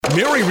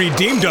Mary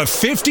redeemed a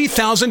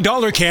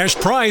 $50,000 cash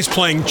prize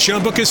playing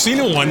Chumba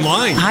Casino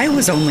online. I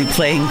was only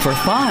playing for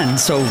fun,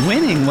 so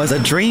winning was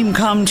a dream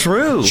come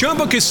true.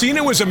 Chumba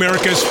Casino is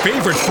America's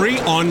favorite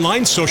free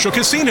online social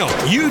casino.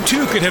 You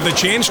too could have the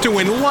chance to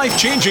win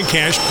life-changing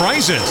cash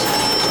prizes.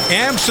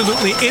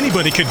 Absolutely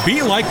anybody could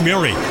be like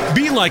Mary.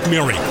 Be like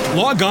Mary.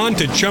 Log on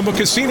to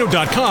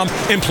ChumbaCasino.com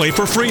and play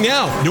for free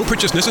now. No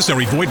purchase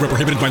necessary. Void where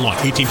prohibited by law.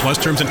 18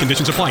 plus terms and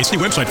conditions apply. See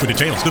website for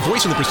details. The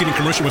voice in the preceding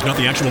commercial was not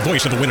the actual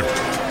voice of the winner.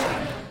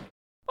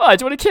 Oh,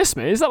 do you want to kiss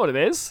me? Is that what it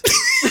is?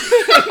 You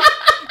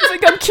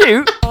think I'm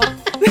cute?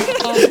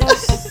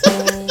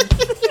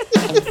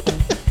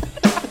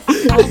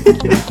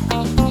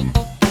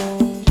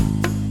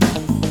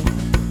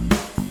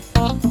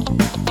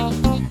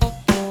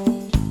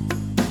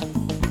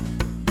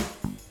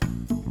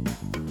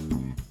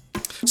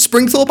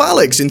 Springthorpe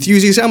Alex,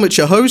 enthusiast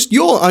amateur host,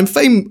 I'm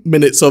Fame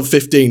Minutes of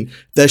 15.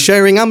 They're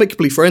sharing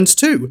amicably friends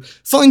too.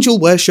 Find your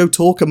where show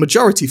talk a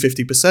majority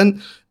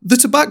 50%, the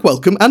tobacco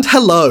welcome, and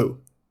hello.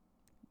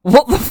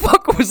 What the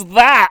fuck was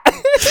that?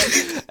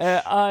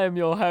 I am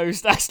your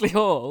host, Ashley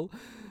Hall.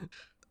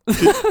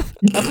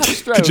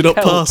 Could you not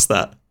pass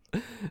that?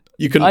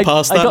 You couldn't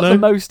pass that, I got no? the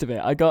most of it.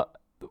 I got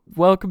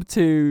welcome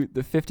to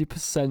the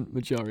 50%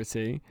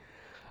 majority.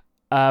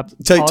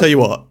 Tell you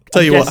what,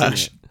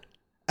 Ash.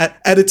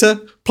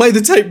 Editor, play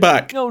the tape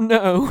back. Oh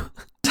no.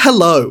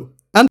 Hello,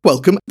 and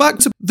welcome back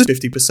to the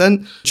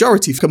 50%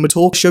 majority come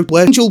talk show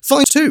where you'll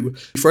find two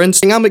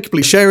friends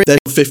amicably sharing their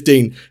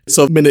 15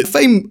 minute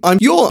fame. I'm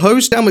your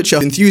host,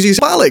 amateur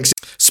enthusiast Alex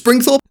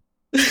Springthorpe.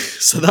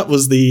 So that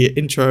was the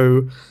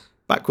intro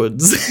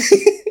backwards.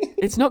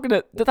 It's not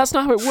gonna. That's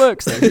not how it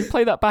works though. If you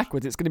play that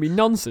backwards, it's gonna be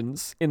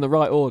nonsense in the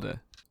right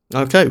order.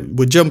 Okay,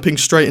 we're jumping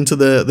straight into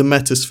the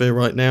metasphere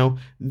right now.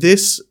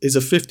 This is a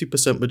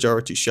 50%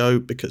 majority show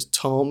because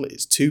Tom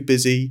is too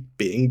busy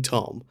being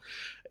Tom.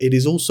 It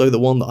is also the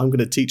one that I'm going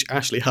to teach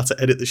Ashley how to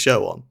edit the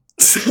show on.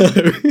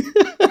 So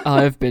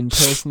I've been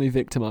personally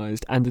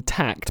victimised and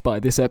attacked by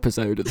this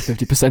episode of the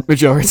 50%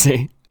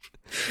 majority.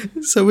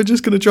 So we're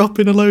just going to drop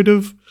in a load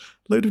of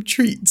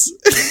treats.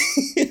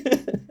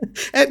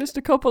 Just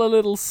a couple of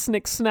little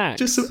snacks.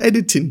 Just some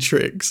editing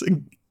tricks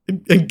and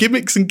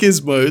gimmicks and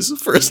gizmos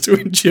for us to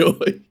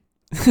enjoy.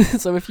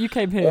 So if you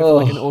came here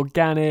for like an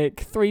organic,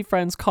 three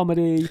friends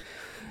comedy,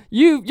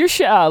 you're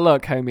shit out of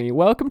luck, homie.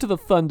 Welcome to the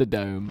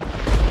Thunderdome.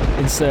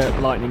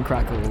 Insert lightning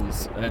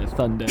crackles,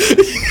 thunder,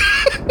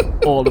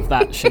 all of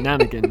that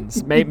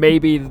shenanigans.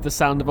 Maybe the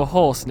sound of a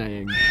horse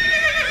neighing.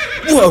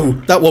 Whoa,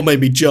 that one made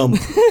me jump.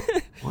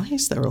 Why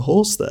is there a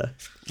horse there?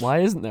 Why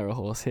isn't there a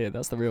horse here?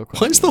 That's the real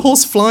question. Why is the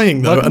horse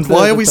flying, though? And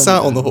why are we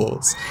sat on the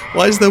horse?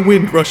 Why is there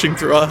wind rushing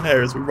through our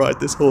hair as we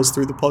ride this horse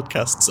through the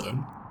podcast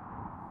zone?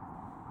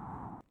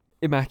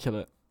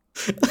 Immaculate.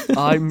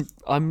 I'm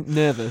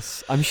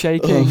nervous. I'm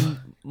shaking.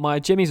 My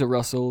jimmies are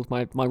rustled.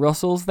 My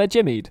rustles, they're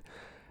jimmied.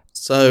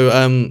 So,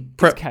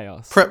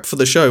 chaos. Prep for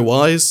the show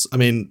wise, I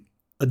mean,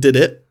 I did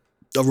it.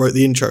 I wrote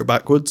the intro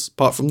backwards.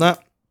 Apart from that,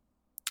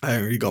 I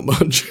ain't really got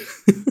much.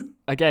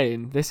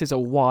 Again, this is a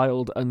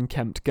wild,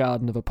 unkempt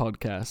garden of a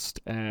podcast,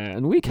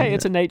 and we cater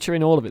to nature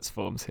in all of its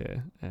forms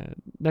here.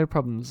 No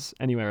problems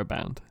anywhere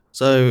abound.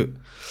 So,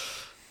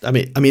 I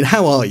mean,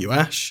 how are you,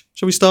 Ash?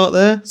 Shall we start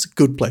there? It's a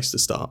good place to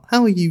start.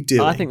 How are you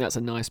doing? I think that's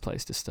a nice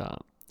place to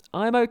start.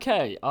 I'm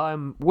okay.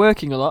 I'm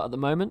working a lot at the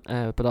moment,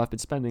 but I've been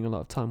spending a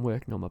lot of time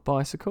working on my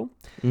bicycle.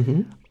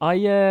 Mm-hmm.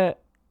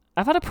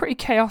 I've had a pretty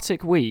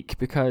chaotic week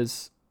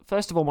because,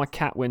 first of all, my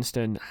cat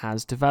Winston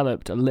has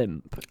developed a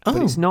limp, but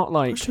it's not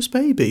like precious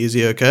baby. Is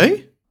he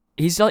okay?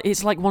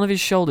 It's like one of his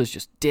shoulders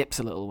just dips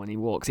a little when he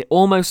walks. It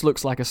almost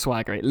looks like a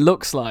swagger. It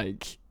looks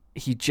like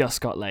he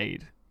just got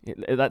laid.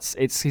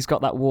 He's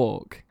got that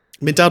walk.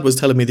 My dad was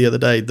telling me the other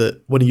day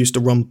that when he used to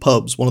run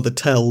pubs, one of the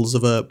tells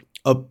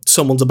of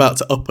someone's about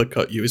to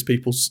uppercut you is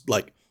people,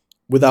 like,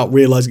 without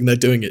realising they're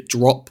doing it,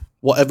 drop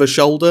whatever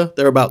shoulder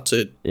they're about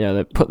to. Yeah,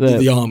 they put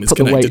the arm is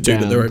connected to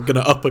that they're going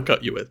to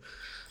uppercut you with.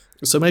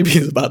 So maybe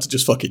he's about to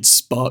just fucking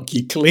spark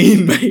you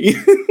clean, mate.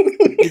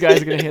 You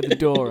guys are going to hear the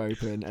door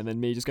open and then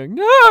me just going,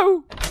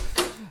 no!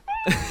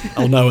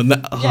 Oh no,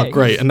 and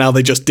great. And now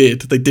they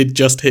did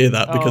just hear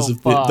that because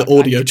of the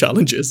audio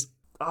challenges.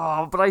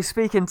 Oh, but I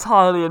speak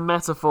entirely in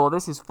metaphor.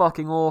 This is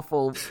fucking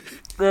awful.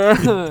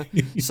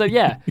 So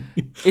yeah,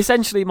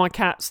 essentially my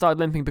cat started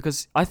limping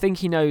because I think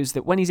he knows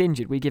that when he's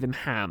injured, we give him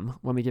ham.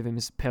 When we give him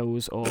his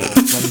pills, or when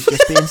he's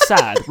just being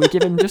sad, we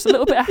give him just a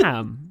little bit of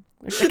ham.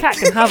 A cat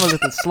can have a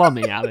little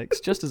slummy, Alex,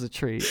 just as a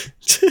treat.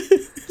 Just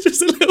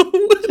a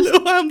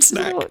little ham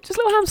snack. Just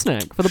a little ham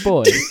snack for the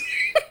boy.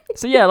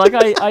 So yeah, like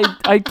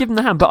I give him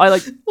the ham, but I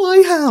like... Why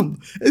ham?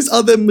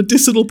 Are there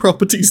medicinal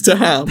properties to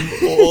ham?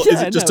 Or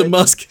is it just to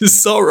mask his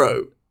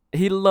sorrow?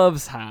 He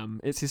loves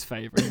ham. It's his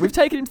favourite. We've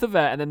taken him to the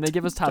vet and then they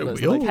give us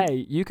tablets. They're like,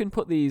 hey, you can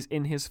put these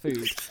in his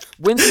food.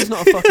 Winston's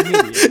not a fucking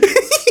idiot.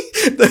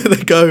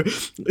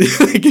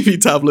 They give you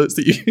tablets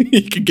that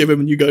you can give him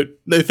and you go,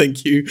 no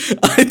thank you,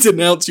 I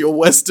denounce your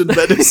Western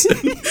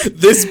medicine.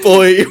 This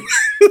boy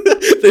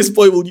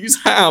will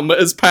use ham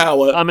as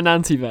power. I'm an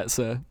anti-vet,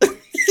 sir.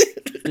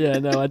 Yeah,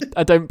 no,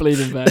 I don't believe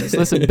in vets.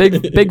 Listen,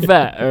 big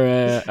vet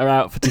are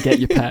out to get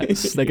your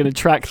pets. They're going to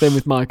track them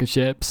with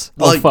microchips.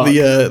 Oh, like fuck.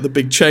 the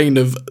big chain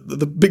of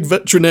the big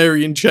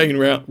veterinarian chain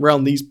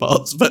around these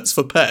parts. Vets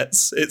for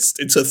pets.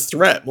 It's a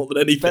threat more than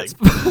anything.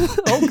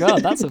 Oh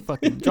god, that's a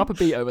fucking drop a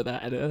beat over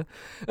that, editor.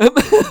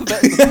 Vets for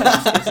pets is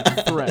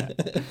a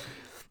threat.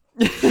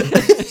 It's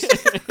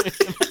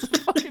a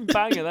fucking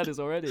banger that is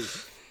already.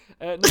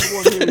 Number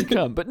one, here we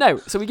come. But no,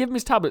 so we give him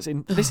his tablets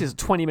in. This is a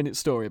 20-minute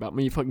story about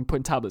me fucking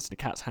putting tablets in a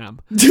cat's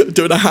ham.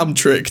 Doing a ham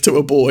trick to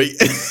a boy.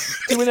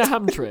 Doing a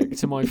ham trick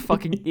to my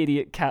fucking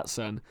idiot cat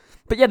son.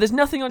 But yeah, there's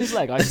nothing on his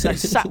leg. I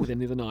sat with him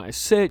the other night. I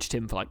searched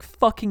him for like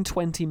fucking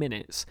 20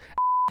 minutes.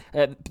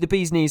 The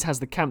bee's knees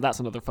has the cam. That's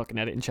another fucking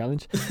editing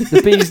challenge.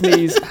 The bee's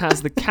knees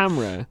has the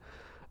camera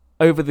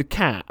over the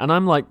cat, and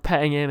I'm like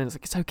petting him, and it's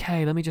like, it's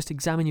okay, let me just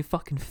examine your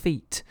fucking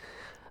feet.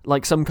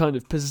 Like some kind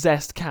of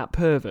possessed cat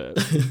pervert.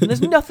 And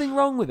there's nothing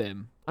wrong with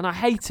him. And I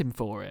hate him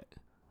for it.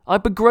 I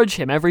begrudge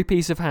him every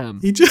piece of ham.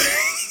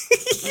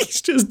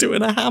 He's just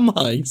doing a ham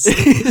heist.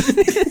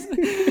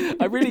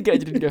 I really get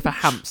you didn't go for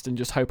hamst and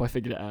just hope I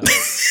figured it out.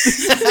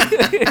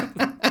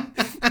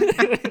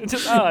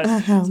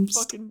 It's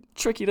fucking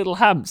tricky little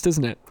hamst,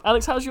 isn't it?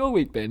 Alex, how's your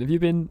week been? Have you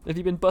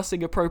been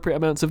busting appropriate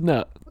amounts of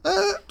nut?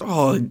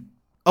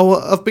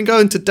 I've been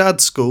going to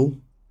dad's school.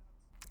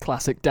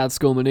 Classic dad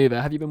school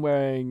maneuver. Have you been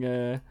wearing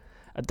a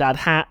dad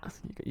hat?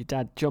 You got your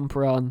dad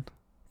jumper on.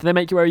 Do they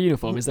make you wear a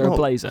uniform? Is there a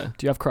blazer?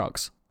 Do you have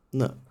Crocs?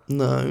 No,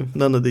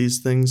 none of these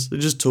things. They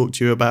just talk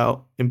to you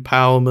about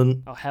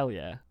empowerment. Oh hell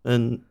yeah!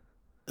 And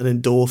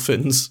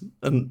endorphins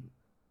and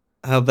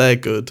how they're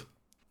good,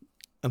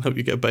 and hope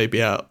you get a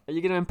baby out. Are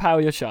you going to empower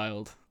your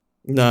child?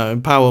 No,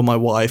 empower my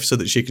wife so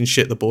that she can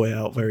shit the boy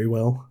out very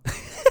well.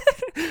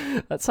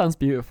 That sounds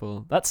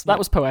beautiful. That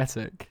was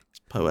poetic.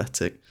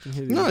 Poetic.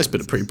 No, it's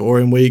been a pretty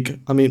boring week.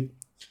 I mean,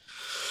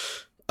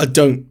 I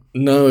don't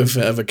know if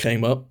it ever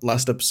came up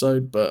last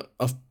episode, but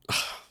I've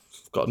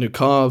got a new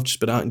car. I've just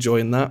been out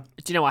enjoying that.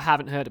 Do you know I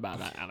haven't heard about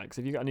that, Alex?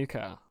 Have you got a new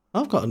car?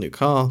 I've got a new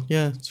car.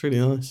 Yeah, it's really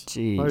nice.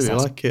 Jeez, I really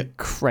like it.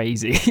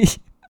 Crazy.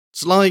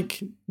 It's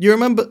like you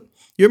remember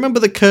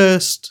the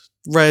cursed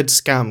red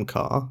scam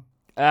car.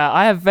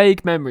 I have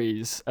vague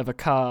memories of a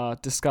car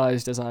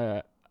disguised as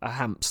a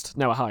hamst.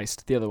 No, a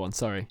heist. The other one.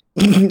 Sorry.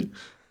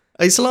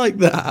 It's like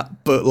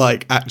that, but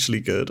like actually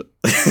good.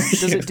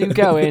 Does it do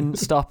go in,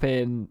 stop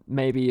in,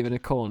 maybe even a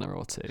corner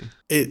or two?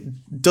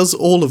 It does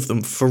all of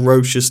them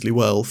ferociously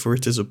well for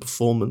it as a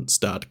performance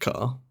dad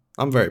car.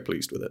 I'm very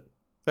pleased with it.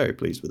 Very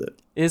pleased with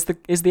it. Is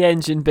the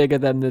engine bigger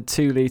than the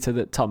 2-litre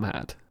that Tom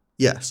had?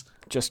 Yes.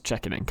 Just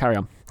checking in. Carry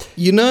on.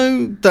 You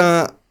know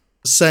that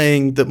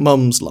saying that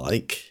mums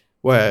like,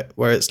 where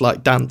it's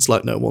like dance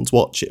like no one's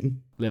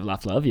watching? Live,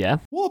 laugh, love, yeah.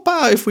 What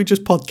about if we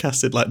just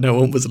podcasted like no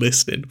one was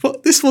listening?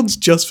 What? This one's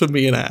just for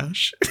me and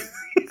Ash.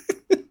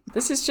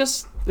 This is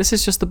just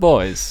the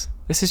boys.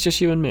 This is just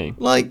you and me.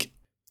 Like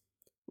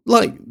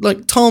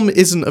Tom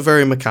isn't a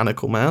very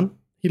mechanical man.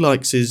 He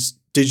likes his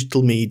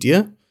digital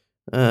media,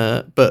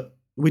 but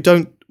we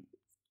don't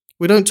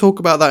talk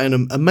about that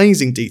in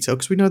amazing detail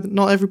because we know that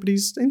not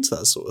everybody's into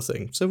that sort of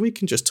thing. So we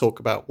can just talk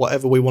about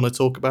whatever we want to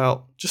talk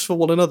about just for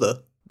one another.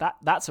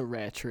 That's a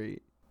rare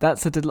treat.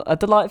 That's a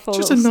delightful.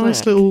 Just little a nice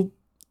snack. little.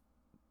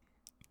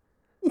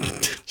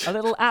 A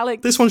little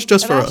Alex. This one's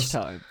just for us.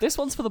 Time. This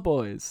one's for the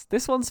boys.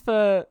 This one's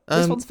for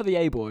the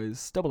A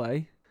boys. Double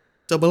A.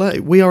 Double A.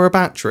 We are a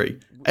battery.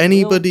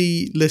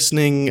 Anybody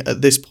listening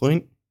at this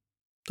point,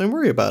 don't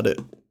worry about it.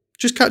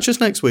 Just catch us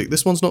next week.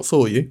 This one's not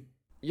for you.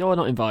 You're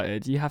not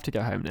invited. You have to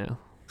go home now.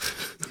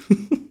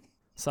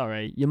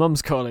 Sorry, your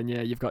mum's calling you.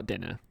 You've got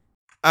dinner.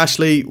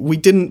 Ashley, we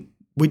didn't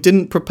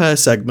prepare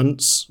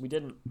segments. We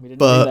didn't do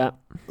that.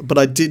 But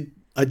I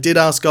did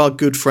ask our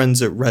good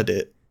friends at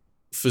Reddit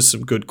for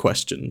some good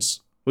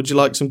questions. Would you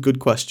like some good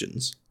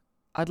questions?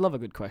 I'd love a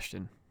good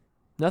question.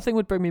 Nothing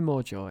would bring me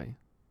more joy.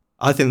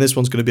 I think this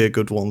one's going to be a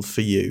good one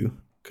for you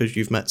because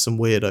you've met some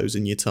weirdos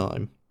in your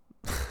time.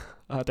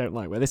 I don't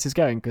like where this is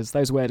going because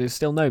those weirdos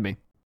still know me.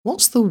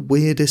 What's the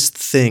weirdest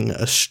thing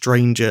a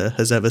stranger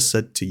has ever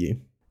said to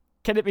you?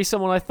 Can it be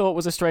someone I thought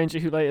was a stranger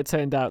who later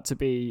turned out to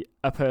be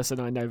a person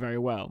I know very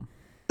well?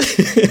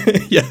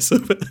 Yes,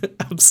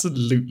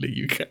 absolutely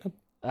you can.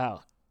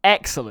 Oh,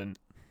 excellent.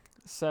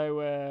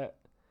 So,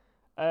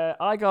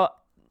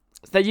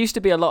 there used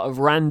to be a lot of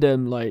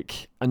random,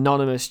 like,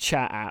 anonymous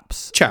chat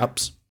apps.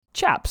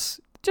 Chaps.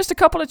 Just a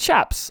couple of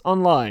chaps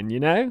online, you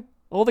know?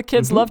 All the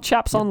kids love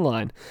chaps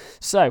online.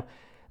 So,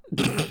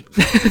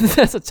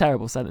 that's a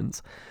terrible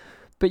sentence.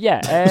 But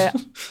yeah,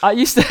 I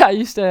used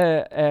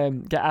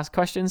to get asked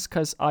questions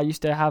because I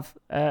used to have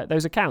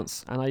those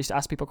accounts, and I used to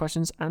ask people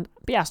questions and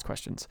be asked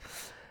questions.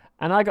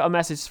 And I got a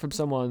message from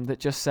someone that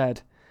just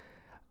said,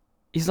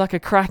 "He's like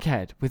a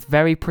crackhead with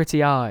very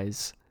pretty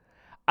eyes."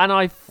 And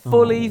I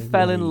fully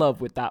fell in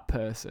love with that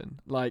person.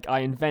 Like, I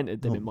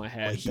invented them in my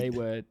head. They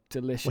were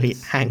delicious.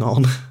 Wait, hang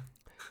on.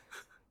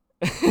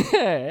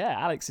 Yeah,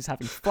 Alex is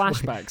having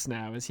flashbacks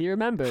now as he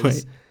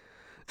remembers.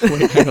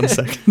 Wait, hang on a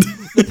second.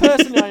 The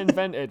person I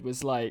invented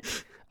was like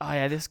oh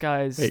yeah, this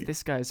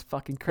guy's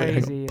fucking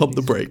crazy. Hang on, pump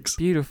the he's brakes.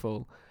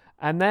 Beautiful.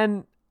 And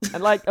then,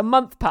 and like a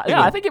month passed.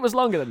 Yeah, I think it was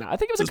longer than that. I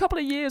think it was a couple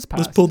of years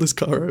past. Let's pull this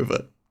car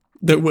over.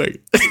 No,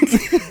 wait.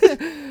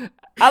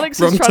 Alex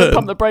Wrong is trying turn. to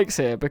pump the brakes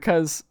here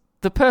because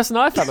the person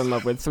I fell in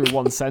love with through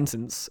one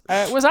sentence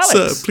was Alex.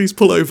 Sir, please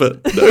pull over.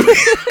 No.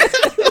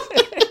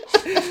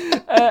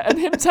 And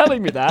him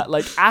telling me that,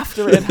 like,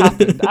 after it had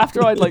happened,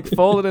 after I'd, like,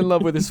 fallen in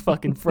love with this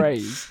fucking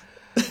phrase,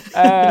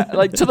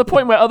 like, to the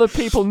point where other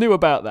people knew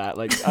about that.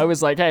 Like, I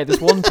was like, hey, this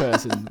one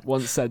person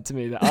once said to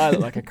me that I look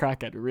like a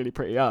crackhead with really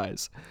pretty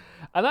eyes.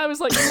 And I was,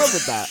 like, in love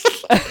with that.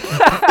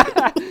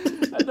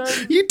 And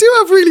then, You do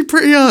have really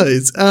pretty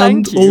eyes.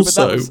 And thank you,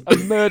 also... but that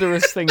was a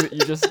murderous thing that you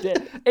just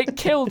did. It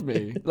killed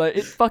me. Like,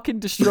 it fucking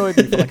destroyed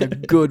me for, like, a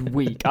good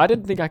week. I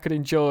didn't think I could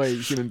enjoy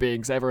human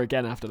beings ever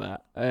again after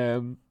that.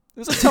 It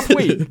was a tough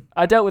week.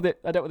 I dealt with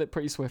it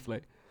pretty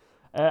swiftly.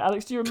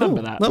 Alex, do you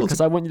remember that? Because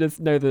I want you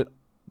to know that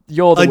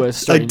you're the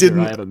worst stranger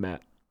I ever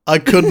met. I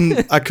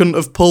couldn't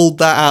have pulled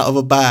that out of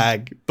a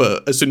bag,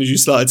 but as soon as you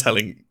started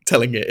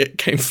telling it, it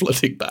came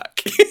flooding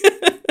back.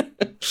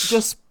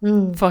 Just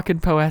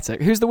fucking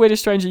poetic. Who's the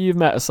weirdest stranger you've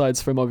met aside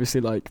from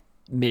obviously like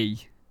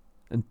me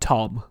and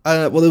Tom?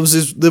 Well, there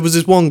was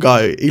this one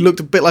guy. He looked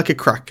a bit like a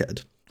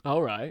crackhead.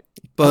 All right,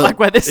 but I like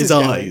where this his is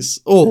eyes,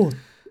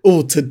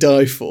 to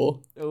die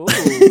for. Ooh,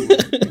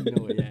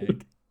 naughty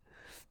egg.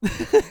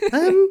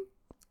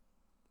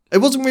 It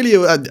wasn't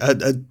really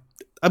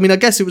I mean, I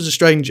guess it was a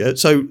stranger.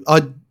 So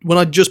when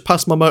I just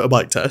passed my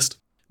motorbike test,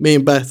 me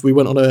and Beth, we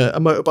went on a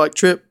motorbike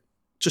trip,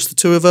 just the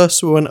two of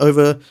us. We went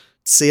over to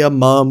see her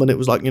mum, and it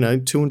was like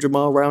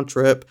 200-mile round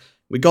trip.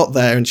 We got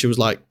there, and she was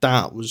like,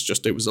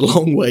 it was a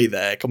long way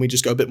there. Can we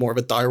just go a bit more of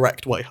a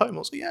direct way home? I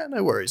was like, yeah,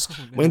 no worries. Oh,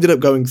 no. We ended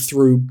up going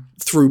through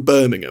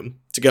Birmingham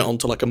to get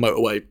onto like a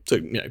motorway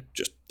to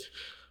just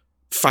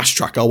fast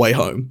track our way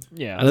home.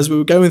 Yeah. And as we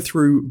were going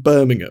through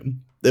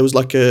Birmingham, there was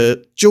like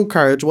a dual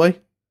carriageway.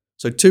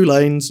 So 2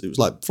 lanes. It was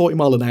like 40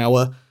 mile an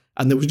hour.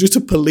 And there was just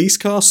a police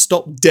car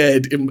stopped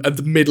dead at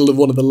the middle of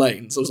one of the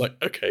lanes. I was like,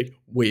 okay,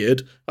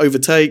 weird.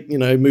 Overtake,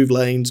 move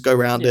lanes, go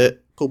around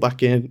it, pull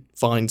back in,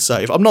 fine,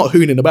 safe. I'm not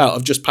hooning about.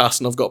 I've just passed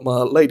and I've got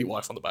my lady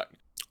wife on the back.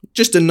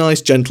 Just a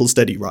nice, gentle,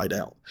 steady ride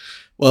out.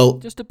 Well,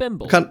 just a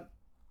bimble.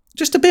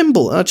 Just a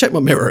bimble. And I checked my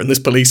mirror and this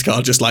police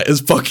car just like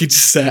has fucking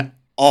set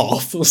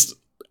off.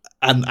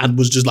 And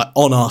was just like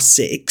on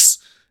R6.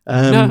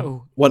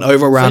 No. Went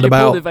over a roundabout.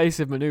 So you pulled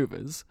evasive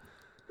manoeuvres.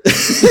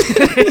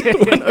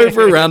 Went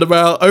over a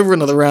roundabout, over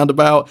another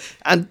roundabout,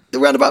 and the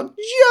roundabout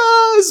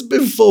just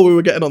before we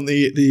were getting on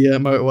the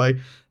motorway,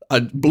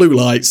 blue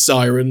lights,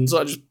 sirens.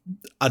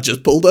 I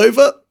just pulled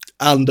over,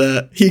 and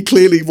he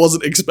clearly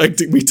wasn't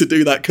expecting me to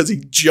do that because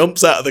he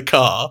jumps out of the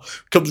car,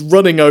 comes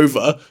running over,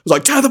 was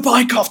like, "Turn the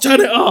bike off,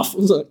 turn it off." I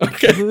was like,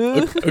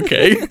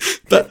 okay.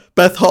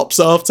 Beth hops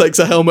off, takes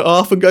her helmet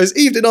off, and goes,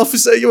 "Evening,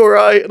 officer, you all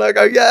right?" And I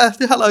go, "Yeah,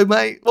 hello,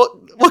 mate.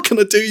 What can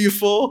I do you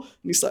for?" And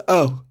he's like,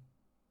 "Oh,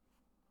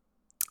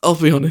 I'll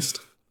be honest.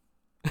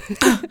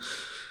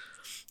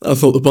 I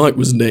thought the bike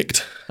was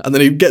nicked." And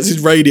then he gets his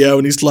radio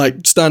and he's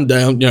like, "Stand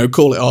down,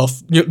 call it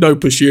off. No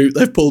pursuit."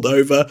 They've pulled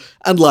over,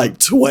 and like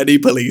 20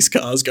 police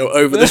cars go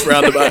over this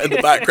roundabout in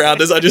the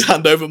background as I just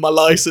hand over my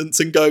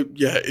license and go,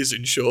 "Yeah, it is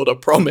insured, I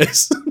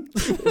promise."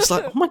 It's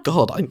like, oh my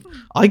God,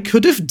 I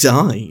could have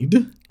died.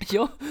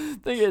 Your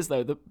thing is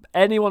though,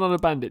 anyone on a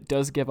bandit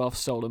does give off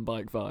stolen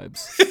bike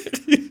vibes.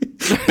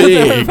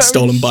 Big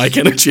stolen bike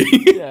energy.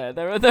 Yeah,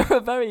 they're a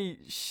very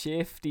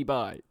shifty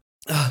bike.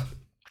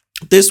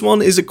 This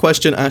one is a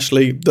question,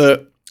 Ashley,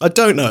 that I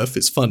don't know if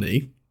it's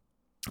funny.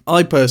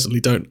 I personally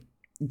don't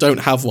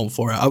have one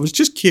for it. I was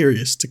just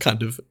curious to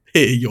kind of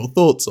hear your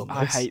thoughts on this.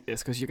 I hate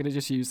this because you're going to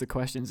just use the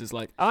questions as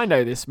like, I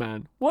know this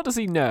man. What does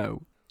he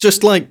know?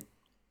 Just like,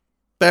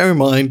 bear in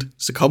mind,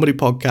 it's a comedy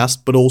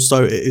podcast, but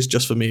also it is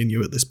just for me and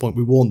you at this point.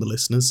 We warn the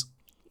listeners.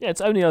 Yeah,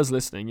 it's only us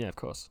listening. Yeah, of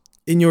course.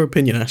 In your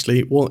opinion,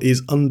 Ashley, what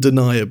is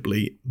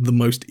undeniably the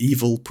most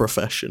evil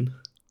profession?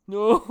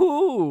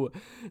 No,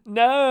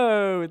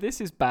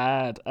 this is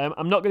bad.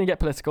 I'm not going to get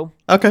political.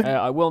 Okay.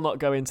 I will not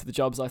go into the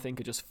jobs I think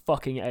are just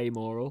fucking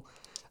amoral.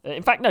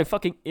 In fact, no,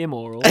 fucking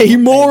immoral.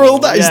 Amoral?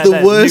 That is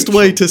the worst neutral.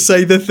 way to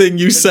say the thing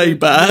you say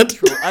bad.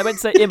 Neutral. I went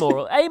to say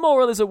immoral.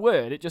 Amoral is a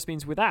word. It just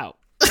means without.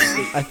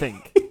 I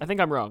think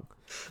I'm wrong.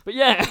 But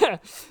yeah.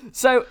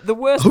 So the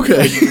worst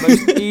profession, the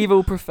most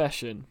evil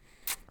profession.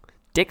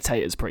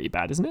 Dictator's pretty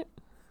bad, isn't it?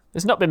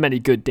 There's not been many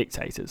good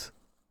dictators.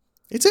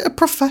 Is it a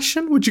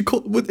profession? Would you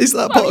call? Is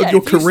that part of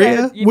your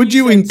career? Would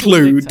you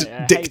include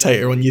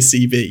dictator on your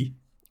CV?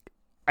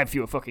 If you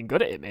were fucking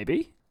good at it,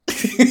 maybe.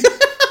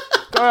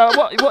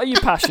 What are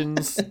your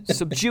passions?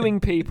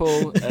 Subduing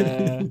people.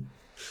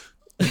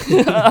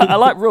 I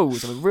like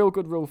rules. I'm a real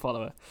good rule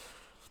follower.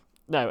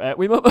 No,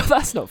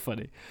 that's not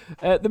funny.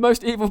 The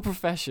most evil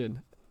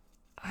profession.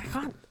 I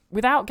can't.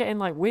 Without getting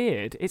like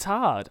weird, it's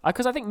hard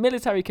because I think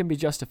military can be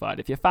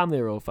justified. If your family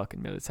are all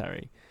fucking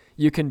military,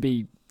 you can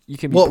be.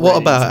 What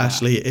about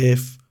Ashley?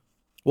 If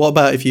What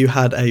about if you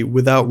had a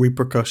without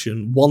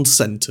repercussion, one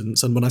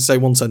sentence, and when I say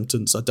one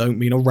sentence, I don't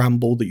mean a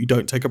ramble that you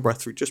don't take a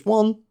breath through, just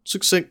one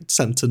succinct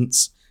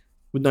sentence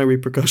with no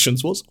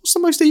repercussions. What's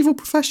the most evil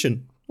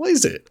profession? What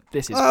is it?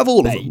 This is out of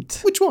all bait. of them.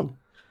 Which one?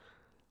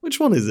 Which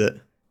one is it?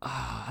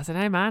 I don't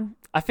know, man.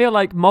 I feel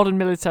like modern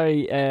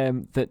military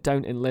that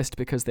don't enlist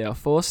because they are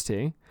forced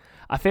to,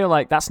 I feel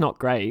like that's not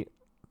great.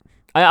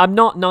 I'm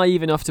not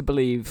naive enough to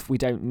believe we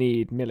don't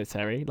need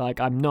military. Like,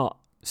 I'm not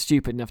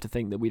stupid enough to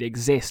think that we'd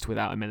exist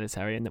without a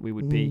military and that we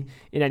would be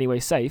in any way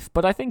safe.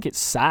 But I think it's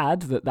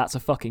sad that that's a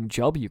fucking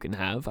job you can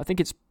have. I think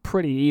it's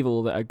pretty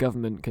evil that a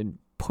government can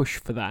push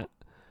for that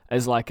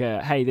as like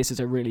hey, this is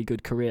a really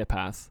good career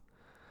path.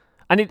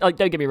 And don't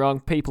get me wrong,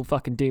 people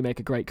fucking do make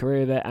a great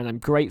career there, and I'm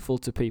grateful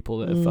to people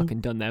that have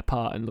fucking done their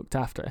part and looked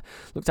after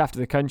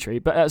the country.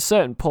 But at a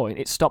certain point,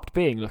 it stopped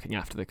being looking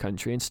after the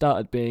country and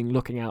started being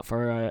looking out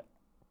for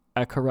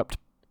a corrupt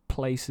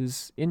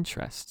place's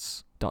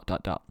interests. ...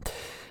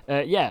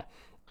 Yeah,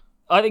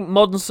 I think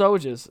modern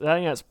soldiers. I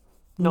think that's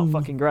not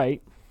fucking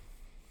great.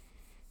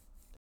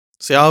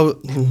 See, I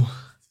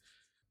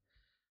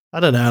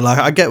don't know. Like,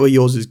 I get where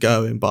yours is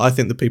going, but I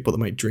think the people that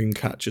make dream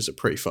catchers are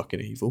pretty fucking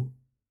evil.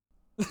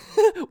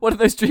 What do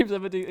those dreams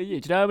ever do to you?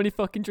 Do you know how many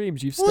fucking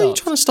dreams you've stopped? What are you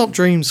trying to stop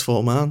dreams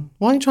for, man?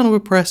 Why are you trying to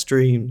repress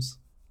dreams?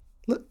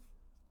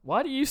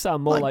 Why do you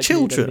sound more like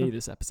children me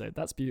this episode?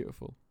 That's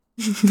beautiful.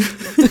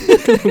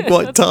 I'm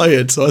quite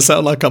tired, so I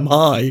sound like I'm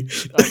high.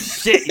 Oh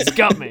shit, he's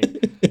got me.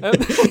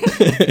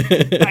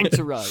 Back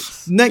to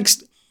rights.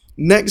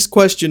 Next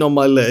question on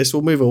my list.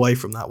 We'll move away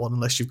from that one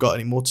unless you've got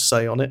any more to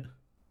say on it.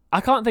 I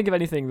can't think of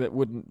anything that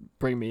wouldn't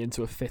bring me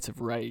into a fit of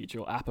rage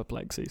or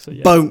apoplexy. So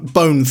yeah.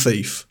 Bone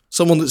thief.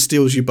 Someone that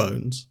steals your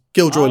bones.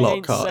 Gilderoy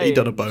Lockhart. He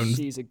done a bone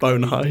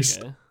heist.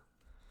 Digger,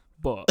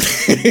 but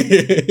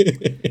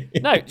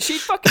no, she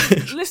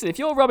fucking listen. If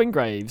you're robbing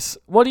graves,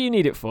 what do you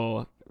need it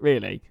for,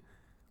 really?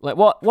 Like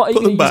what are you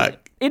put them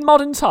back in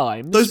modern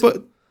times? Those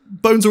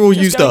bones are all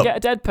just used go up. And get a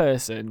dead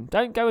person.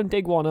 Don't go and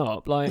dig one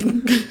up. Like,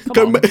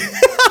 come on.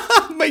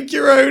 Make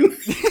your own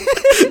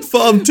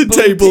farm to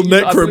table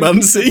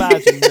necromancy.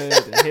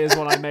 Here's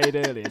one I made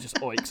earlier. Just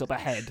oiks up a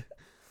head.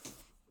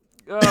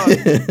 Oh,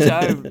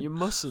 don't. You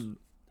mustn't.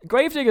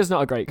 Gravedigger's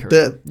not a great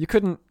career. You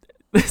couldn't.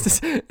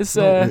 It's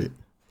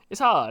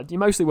hard. You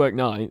mostly work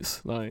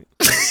nights, like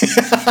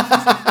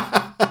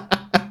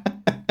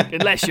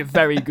unless you're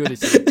very good at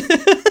it.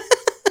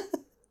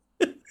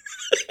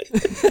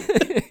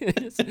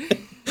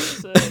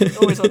 it's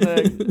always on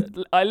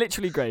the. I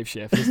literally grave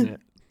shift, isn't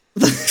it?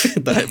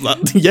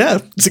 Yeah,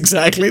 it's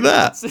exactly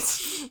that.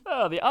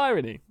 The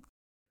irony.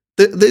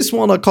 This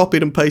one I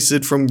copied and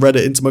pasted from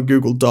Reddit into my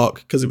Google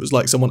Doc because it was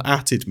like someone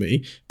atted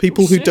me.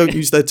 People who don't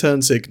use their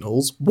turn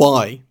signals.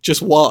 Why?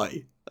 Just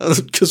why?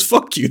 Because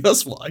fuck you,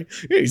 that's why.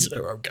 You need to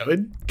know where I'm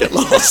going. Get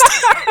lost.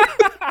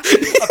 A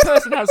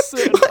person has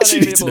certain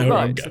unalienable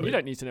rights, and you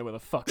don't need to know where the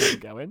fuck I'm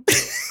going.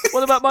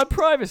 What about my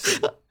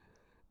privacy?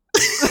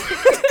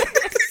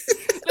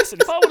 Listen,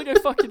 if I want to go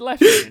fucking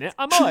left in a minute,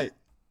 I might.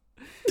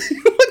 Why do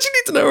you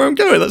need to know where I'm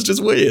going? That's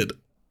just weird.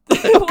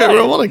 I'll go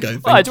where I want to go.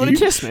 Why, do you want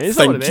to kiss me? Is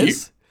that what it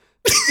is?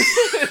 You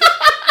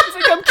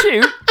think I'm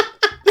cute?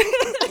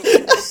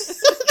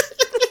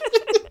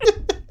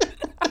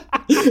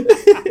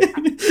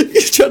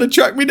 You're trying to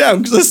track me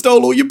down because I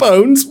stole all your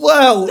bones?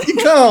 Well, you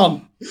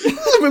can't.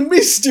 I'm a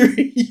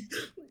mystery.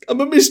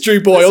 I'm a mystery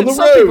boy on the road.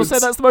 Some people say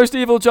that's the most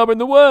evil job in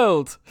the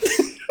world.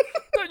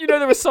 Don't you know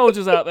there are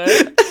soldiers out there?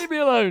 Leave me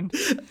alone.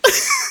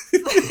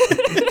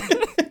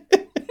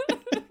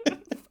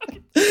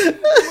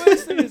 The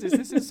worst thing is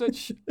this is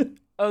such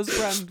us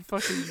brand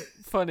fucking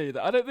funny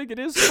that I don't think it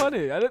is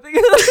funny. I don't think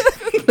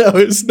No,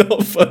 it's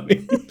not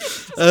funny.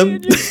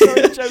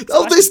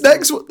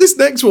 This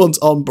next one's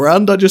on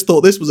brand. I just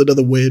thought this was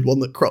another weird one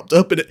that cropped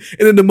up in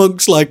and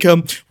amongst like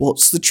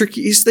what's the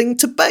trickiest thing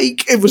to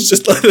bake? It was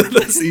just like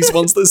there's these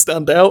ones that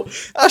stand out.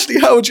 Ashley,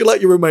 how would you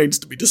like your remains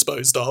to be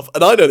disposed of?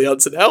 And I know the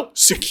answer now.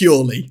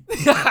 Securely.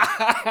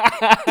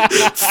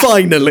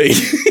 Finally.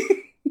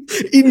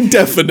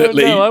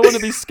 Indefinitely. No, I want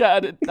to be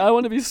scattered. I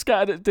want to be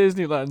scattered at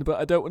Disneyland, but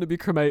I don't want to be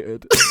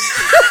cremated.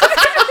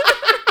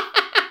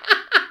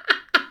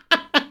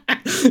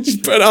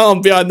 Just put an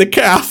arm behind the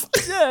calf.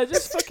 Yeah,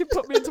 just fucking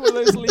put me into one of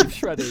those leaf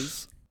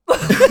shredders.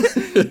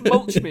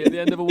 Mulch me at the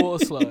end of a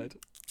water slide.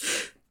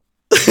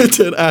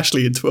 Turn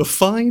Ashley into a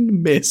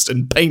fine mist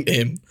and paint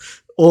him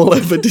all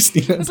over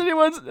Disneyland.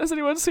 Has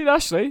anyone seen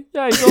Ashley?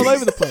 Yeah, he's all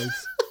over the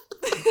place.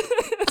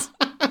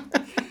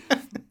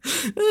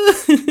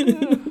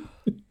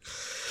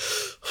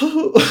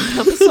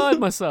 I'm beside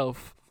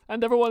myself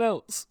and everyone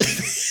else.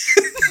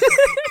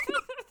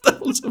 That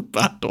was a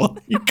bad one.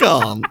 You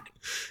can't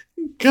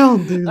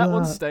do that. That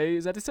one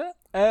stays, editor.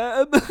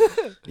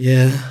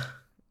 Yeah.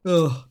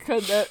 Oh.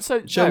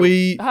 Shall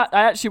we?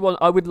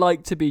 I would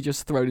like to be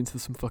just thrown into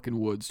some fucking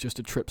woods just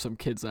to trip some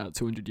kids out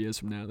 200 years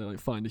from now. They like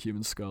find a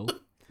human skull.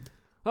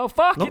 Oh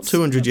fuck! Not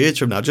 200 years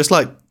from now, just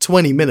like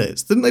 20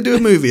 minutes. Didn't they do a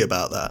movie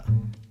about that?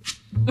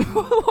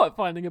 What,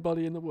 finding a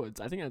body in the woods?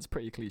 I think that's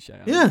pretty cliche.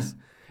 Alex. Yeah.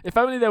 If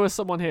only there was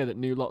someone here that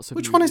knew lots of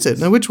Which movies. one is it?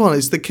 No, which one?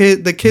 It's the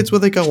kids where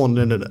they go on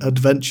an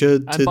adventure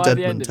And to by the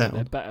Deadman end of it, they're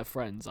Town. better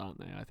friends, aren't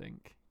they? I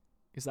think.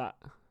 Is that...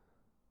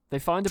 They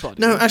find a body.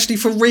 No, actually,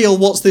 for real,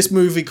 what's this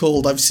movie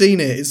called? I've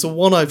seen it. It's the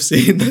one I've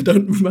seen. I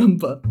don't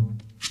remember.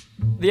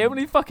 The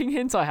only fucking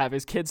hint I have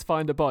is kids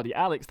find a body.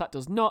 Alex, that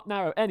does not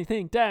narrow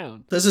anything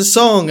down. There's a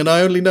song, and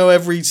I only know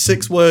every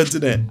 6 words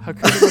in it.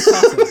 Hakuna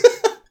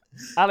Matata.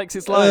 Alex,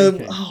 it's Lion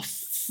King. Oh,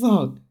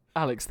 fuck.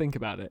 Alex, think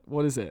about it.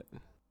 What is it?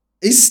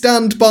 Is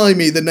Stand By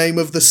Me the name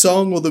of the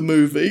song or the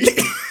movie?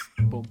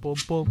 Boom, boom,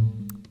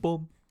 boom,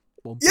 boom.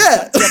 Boom.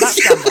 Yeah.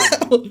 That's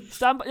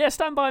Stand By Me.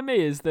 Stand By Me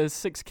is there's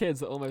 6 kids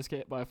that almost get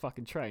hit by a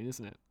fucking train,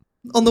 isn't it?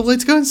 On the way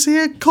to go and see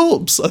a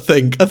corpse, I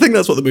think. I think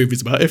that's what the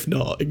movie's about. If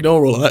not,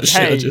 ignore all of that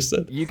shit I just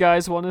said. You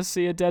guys want to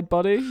see a dead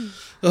body?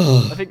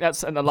 I think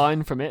that's a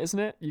line from it, isn't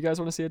it? You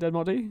guys want to see a dead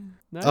body?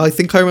 No? I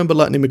think I remember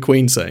Lightning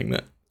McQueen saying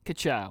that.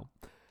 Ka-chow.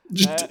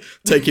 Just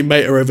taking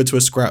Mater over to a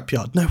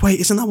scrapyard. No, wait,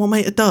 isn't that what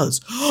Mater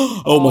does?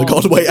 Oh my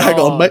god, wait, hang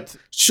on, mate.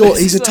 Sure,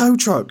 he's a tow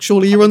truck.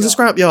 Surely he runs a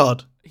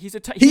scrapyard. He's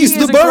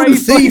the bone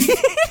thief.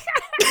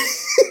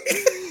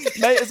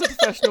 Mate is a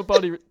professional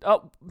body...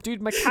 Oh,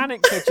 dude,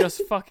 mechanics are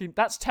just fucking...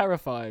 That's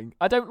terrifying.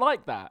 I don't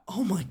like that.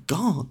 Oh my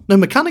god. No,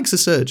 mechanics are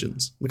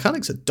surgeons.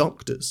 Mechanics are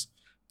doctors.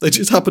 They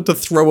just happen to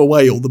throw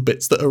away all the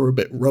bits that are a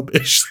bit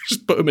rubbish.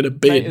 Just put them in a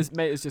bin.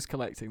 Mate is just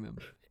collecting them.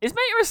 Is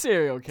Mate a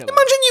serial killer?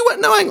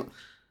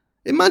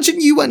 Imagine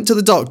you went to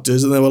the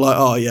doctors and they were like,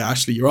 oh yeah,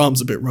 actually your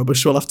arm's a bit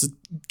rubbish, we'll have to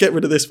get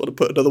rid of this one and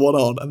put another one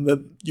on, and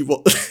then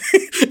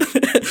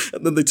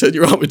and then they turn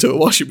your arm into a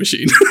washing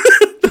machine.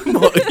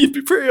 You'd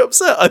be pretty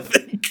upset, I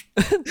think.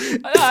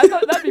 I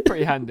thought that'd be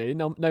pretty handy.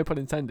 No pun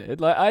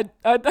intended. Like I'd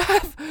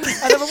have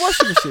a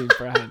washing machine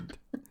for a hand.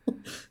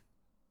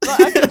 Like,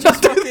 I could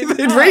just fucking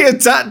They'd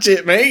reattach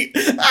it, mate.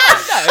 No.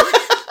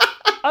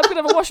 I'm gonna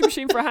have a washing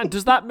machine for a hand.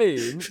 Does that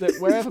mean that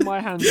wherever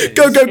my hand is,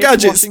 go it's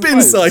gadget, washing spin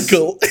clothes?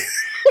 cycle.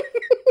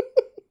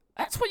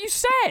 That's what you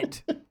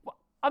said.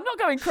 I'm not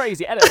going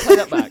crazy. Edit, play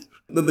that back.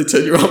 And then they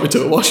turn your arm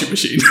into a washing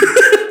machine.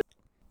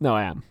 No,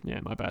 I am. Yeah,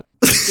 my bad.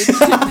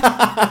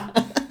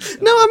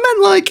 No, I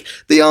meant like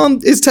the arm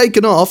is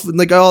taken off and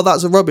they go, oh,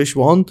 that's a rubbish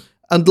one.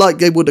 And like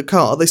they would a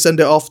car, they send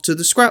it off to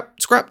the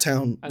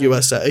Scraptown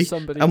USA.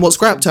 And what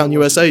Scraptown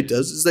USA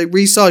does is they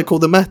recycle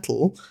the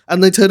metal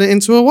and they turn it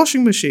into a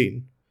washing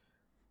machine.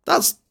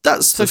 That's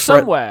so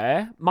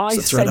somewhere my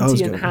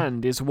sentient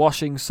hand is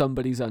washing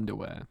somebody's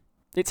underwear.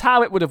 It's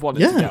how it would have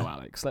wanted to go,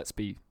 Alex. Let's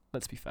be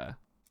fair.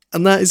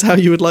 And that is how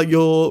you would like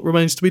your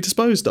remains to be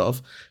disposed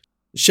of.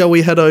 Shall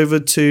we head over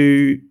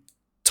to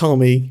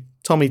Tommy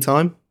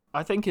time?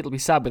 I think it'll be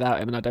sad without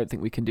him, and I don't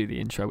think we can do the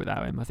intro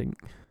without him. I think.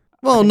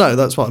 Well, no,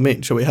 that's what I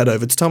mean. Shall we head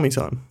over to Tommy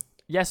time?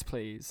 Yes,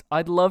 please.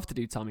 I'd love to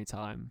do Tommy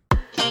time.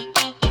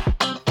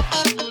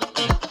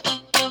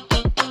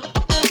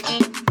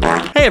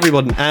 Hey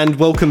everyone, and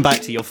welcome back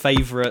to your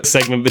favourite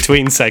segment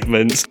between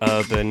segments.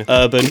 Urban.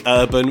 What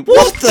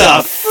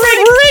the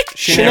frick?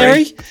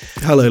 Sherry?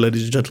 Hello,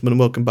 ladies and gentlemen, and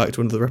welcome back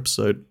to another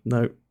episode.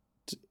 No.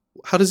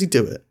 How does he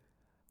do it?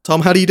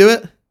 Tom, how do you do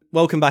it?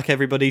 Welcome back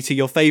everybody to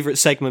your favourite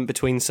segment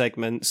between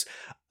segments.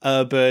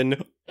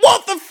 Urban.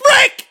 What the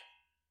frick?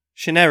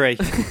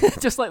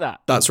 Sheneri. Just like that.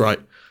 That's right.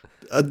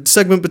 A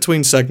segment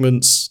between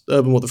segments.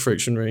 Urban What the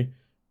Frictionary.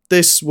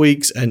 This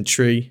week's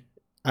entry,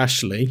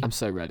 Ashley. I'm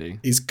so ready.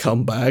 Is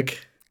come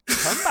back.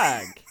 Come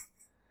back.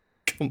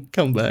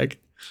 Come back.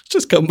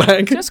 Just come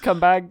back. Just come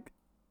back.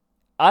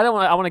 I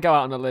want to go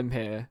out on a limb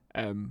here,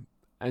 and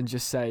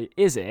just say,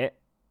 is it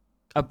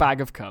a bag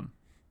of cum,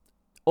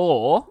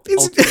 or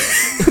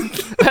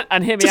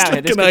and hear me just out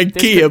like here. An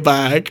IKEA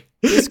bag.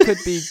 This could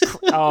be.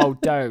 Oh,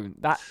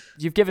 don't that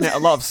you've given it a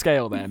lot of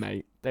scale there,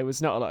 mate. There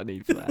was not a lot of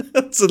need for that.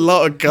 That's a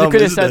lot of cum. You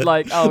could have isn't said it?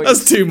 like, oh,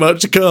 that's too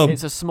much cum.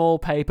 It's a small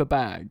paper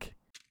bag.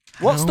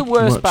 What's the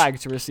worst bag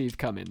to receive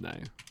cum in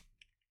though?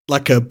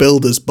 Like a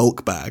builder's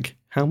bulk bag.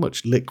 How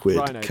much liquid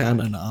Rhino can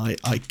bag. an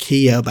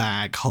IKEA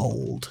bag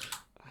hold?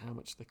 How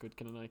much liquid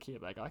can an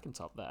IKEA bag? I can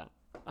top that.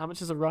 How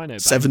much is a Rhino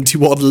bag?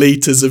 71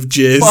 litres of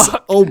jizz.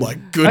 Fuck. Oh my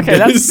goodness. Okay,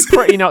 that's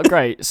pretty not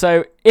great.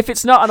 So if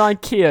it's not an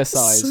IKEA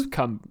size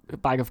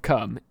bag of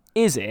cum,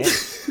 is it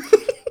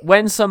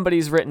when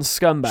somebody's written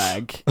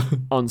scumbag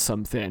on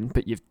something,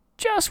 but you've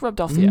just rubbed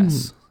off the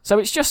S? So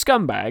it's just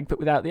scumbag, but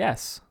without the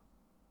S.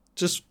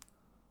 Just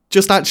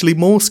actually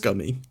more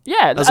scummy.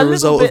 Yeah, as a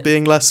result of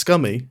being less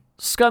scummy.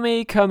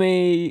 Scummy,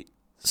 cummy,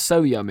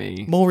 so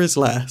yummy. More is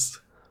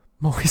less.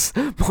 More is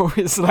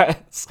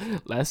less.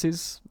 Less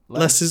is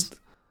less. Less is.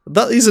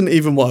 That isn't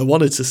even what I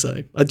wanted to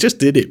say. I just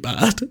did it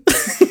bad.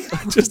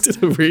 I just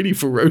did a really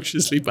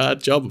ferociously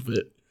bad job of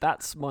it.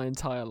 That's my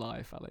entire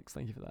life, Alex.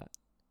 Thank you for that.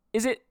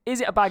 Is it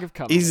a bag of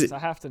cum? Is Alex? it? I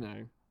have to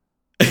know.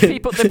 The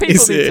people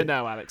need to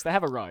know, Alex. They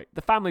have a right.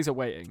 The families are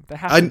waiting. They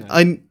have to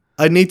know.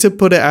 I need to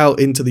put it out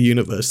into the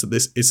universe that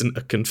this isn't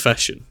a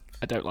confession.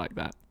 I don't like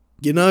that.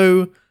 You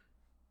know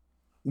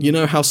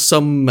how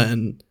some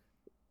men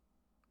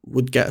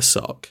would get a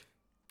sock?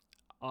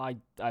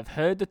 I've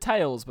heard the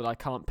tales, but I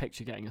can't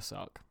picture getting a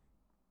sock.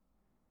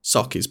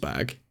 Sock is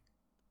bag.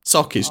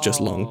 Sock is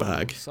just long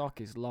bag. Sock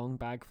is long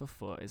bag for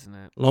foot, isn't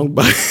it? Long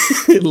bag,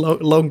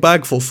 long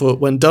bag for foot.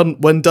 When done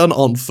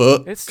on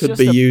foot, It's could just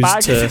be a used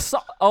bag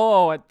to.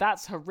 Oh,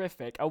 that's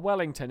horrific. A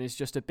Wellington is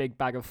just a big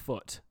bag of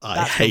foot. I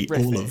That's hate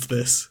horrific. all of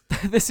this.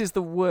 This is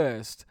the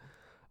worst.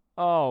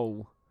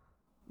 Oh,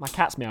 my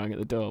cat's meowing at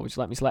the door. Would you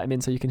like me to let him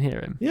in so you can hear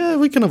him? Yeah,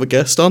 we can have a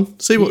guest on.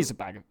 See what. He's a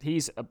bag.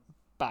 He's a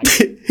bag.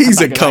 He's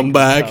a bag of cum angry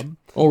bag. cum.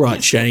 All right,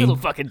 Little Shane.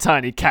 fucking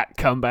tiny cat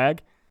cum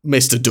bag.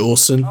 Mr.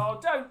 Dawson. Oh,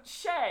 don't,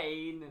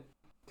 Shane.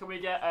 Can we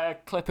get a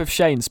clip of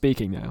Shane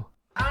speaking now?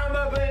 I'm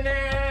a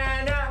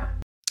banana.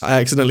 I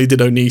accidentally did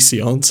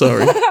Onision.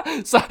 Sorry.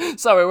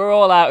 Sorry, we're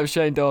all out of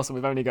Shane Dawson.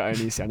 We've only got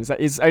Onision.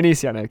 Is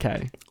Onision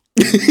okay?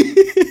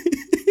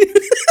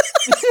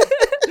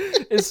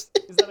 Is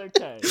that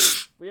okay?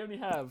 We only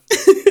have.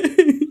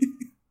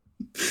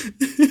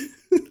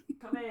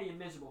 Come here, you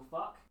miserable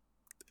fuck.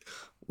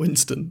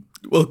 Winston,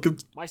 welcome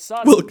My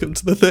son. to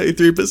the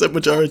 33%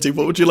 majority.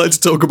 What would you like to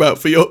talk about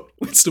for your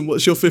Winston?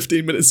 What's your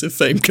 15 minutes of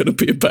fame going to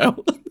be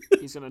about?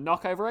 He's gonna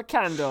knock over a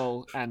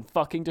candle and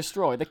fucking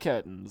destroy the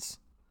curtains.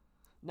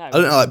 No. I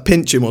don't know, like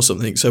pinch him or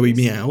something so he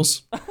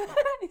meows.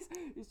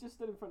 he's just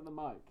stood in front of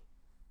the mic.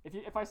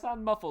 If I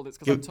sound muffled, it's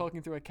because I'm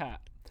talking through a cat.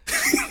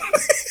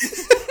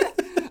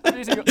 I'm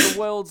using the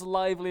world's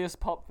liveliest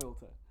pop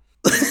filter.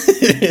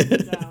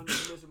 Down,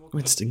 miserable cunt.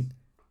 Winston,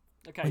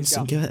 Okay, he's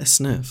gone. give it a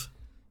sniff.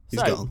 He's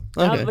So, gone.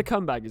 Now Okay. that the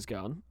comeback is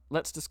gone,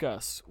 let's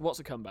discuss what's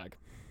a comeback.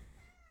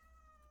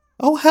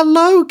 Oh,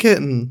 hello,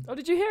 kitten. Oh,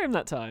 did you hear him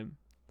that time?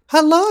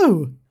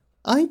 Hello.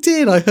 I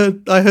did. I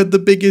heard the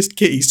biggest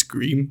kitty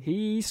scream.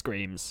 He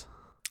screams.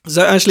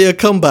 So actually, a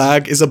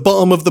cumbag is a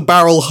bottom of the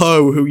barrel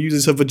hoe who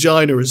uses her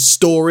vagina as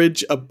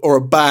storage or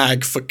a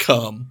bag for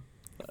cum.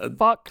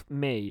 Fuck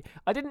me.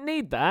 I didn't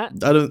need that.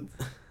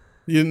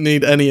 You didn't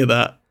need any of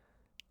that.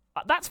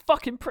 That's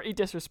fucking pretty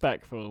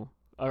disrespectful.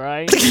 All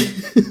right.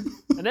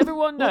 And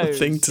everyone What a knows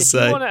thing to if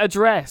say. you want to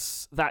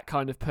address that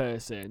kind of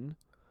person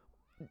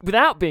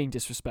without being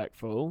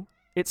disrespectful,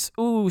 it's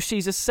ooh,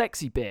 she's a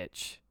sexy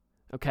bitch.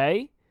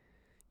 Okay.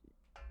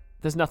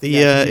 There's nothing.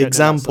 The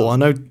example, I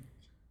know.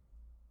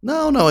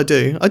 No, I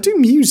do. I do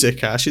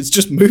music, Ash. It's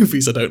just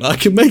movies I don't like.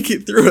 I can make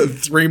it through a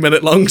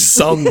 3-minute long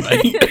song,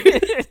 mate.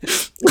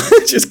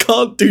 I just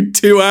can't do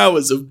 2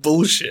 hours of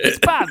bullshit. It's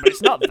bad, but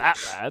it's not that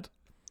bad.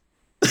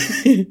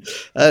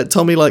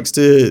 Tommy likes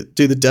to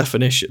do the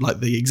definition, like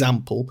the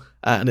example,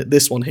 and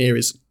this one here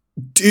is,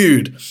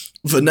 dude,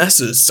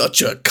 Vanessa's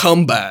such a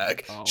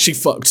cumbag. Oh. She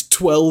fucked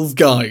 12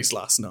 guys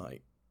last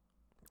night.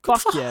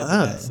 Fuck for yeah,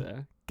 her.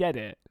 Vanessa. Get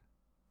it.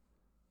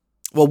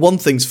 Well, one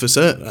thing's for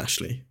certain,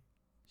 Ashley.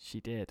 She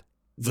did.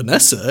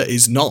 Vanessa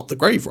is not the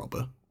grave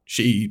robber.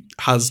 She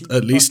has She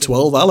at least fucking-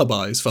 12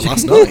 alibis for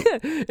last night.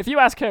 If you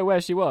ask her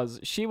where she was,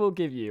 she will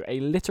give you a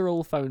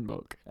literal phone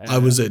book. I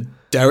was at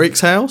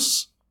Derek's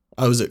house.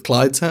 I was at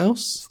Clyde's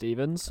house.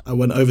 Stevens. I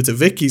went over to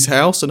Vicky's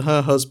house and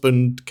her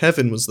husband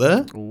Kevin was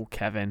there. Oh,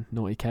 Kevin.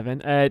 Naughty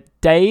Kevin.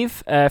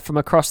 Dave from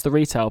across the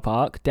retail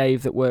park.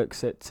 Dave that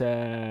works at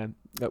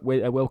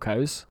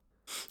Wilco's.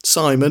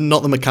 Simon,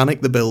 not the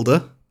mechanic, the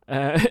builder.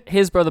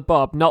 His brother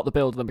Bob, not the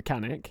builder, the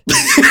mechanic.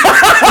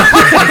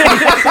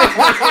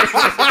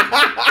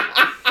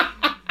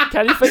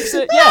 Can he fix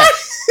it? Yeah,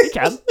 he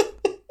can.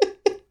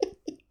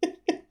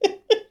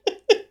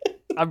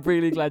 I'm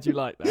really glad you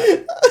like that.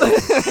 I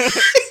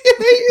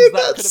hated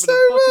that could have so been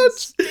a fucking much.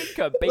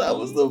 stinker, baby. That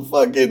was the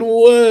fucking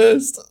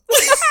worst.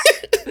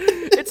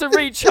 It's a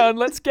reach, hon.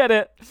 Let's get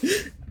it.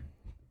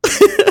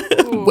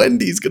 Ooh.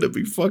 Wendy's gonna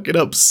be fucking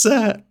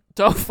upset.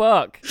 Oh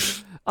fuck.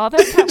 Oh,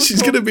 that cat was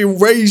She's called- gonna be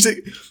raising.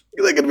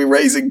 They're gonna be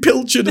raising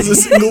Pilchard as a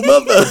single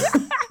mother.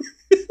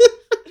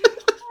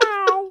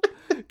 Meow.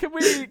 Can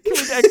we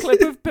get a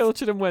clip of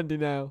Pilchard and Wendy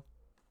now?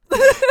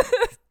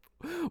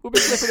 We'll be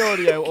flipping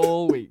audio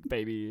all week,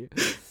 baby.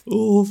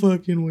 All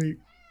fucking week.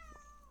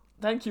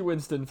 Thank you,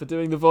 Winston, for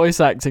doing the voice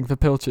acting for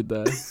Pilchard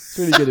there. It's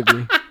really good of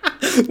you.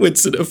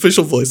 Winston,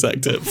 official voice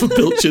actor for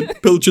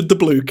Pilchard the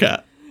Blue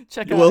Cat.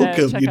 Check You're out,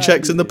 welcome. check Your out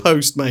check's in the YouTube.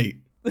 post, mate.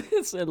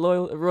 It's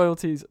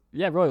royalties.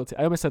 Yeah, royalty.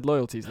 I almost said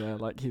loyalties there.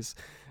 Like he's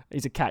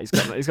a cat. He's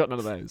got none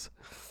of those.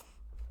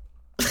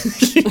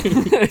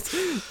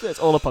 it's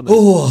all up on this.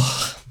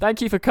 Oh,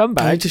 Thank you for I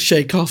comeback. need to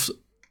shake off.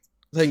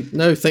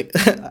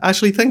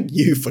 Actually, thank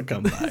you for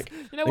comeback.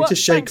 You know I need what? to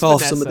shake Thanks,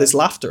 off some of Vanessa. this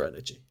laughter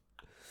energy.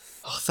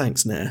 Oh,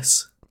 thanks,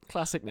 Ness.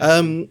 Classic.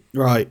 Ness.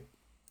 Right.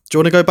 Do you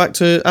want to go back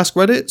to Ask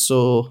Reddits,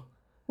 or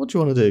what do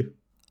you want to do?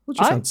 What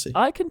do you fancy?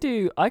 I can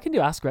do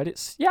Ask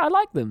Reddits. Yeah, I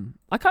like them.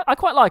 I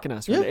quite like an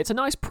Ask Reddit. Yeah. It's a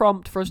nice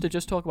prompt for us to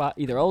just talk about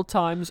either old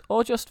times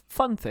or just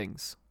fun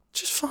things.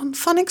 Just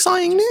fun,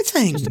 exciting new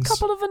things. Just a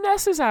couple of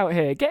Vanessas out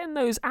here getting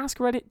those Ask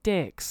Reddit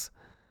dicks.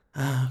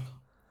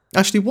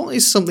 Actually, what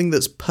is something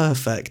that's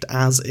perfect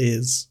as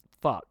is?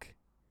 Fuck.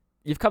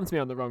 You've come to me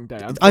on the wrong day.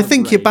 I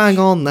think you're bang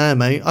on there,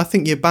 mate. I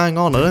think you're bang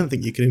on. I don't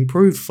think you can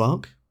improve,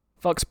 fuck.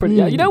 Fuck's pretty.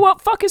 Yeah, you know what?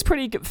 Fuck is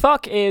pretty good.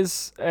 Fuck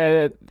is.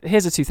 Here's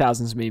a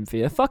 2000s meme for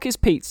you. Fuck is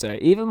pizza.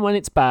 Even when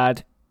it's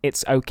bad,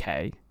 it's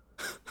okay.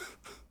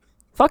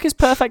 Fuck is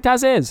perfect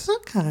as is.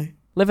 Okay.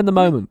 Live in the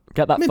moment.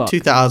 Get that Mid fuck.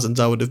 2000s,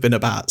 I would have been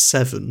about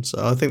 7,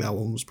 so I think that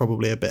one was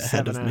probably a bit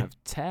ahead 7 of out me.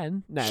 of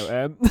 10?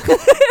 No,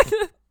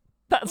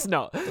 that's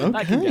not.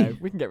 That can Okay. go.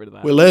 We can get rid of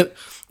that.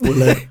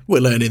 We're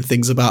learning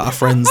things about our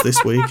friends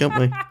this week, aren't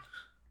we?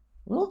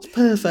 What's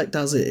perfect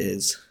as it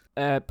is?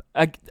 A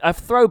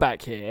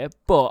throwback here,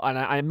 but, and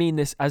I mean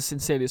this as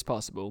sincerely as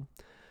possible,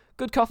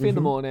 good coffee in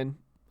the morning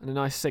and a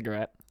nice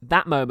cigarette.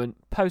 That moment,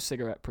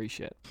 post-cigarette,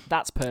 pre-shit.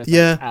 That's perfect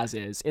as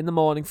is. In the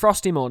morning,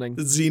 frosty morning.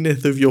 The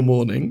zenith of your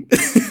morning,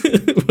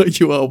 where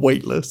you are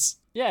weightless.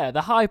 Yeah,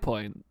 the high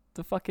point.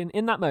 The fucking,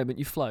 in that moment,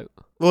 you float.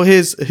 Well,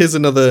 here's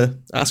another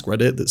Ask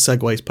Reddit that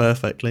segues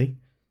perfectly.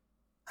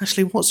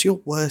 Ashley, what's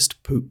your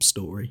worst poop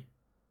story?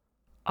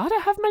 I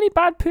don't have many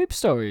bad poop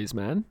stories,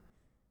 man.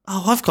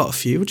 Oh, I've got a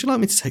few. Would you like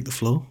me to take the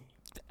floor?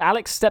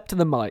 Alex, step to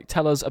the mic.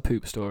 Tell us a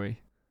poop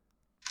story.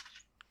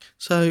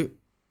 So,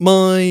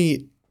 my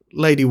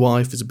lady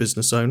wife is a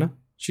business owner.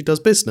 She does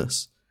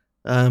business.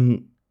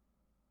 And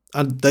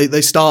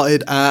they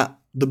started at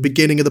the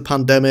beginning of the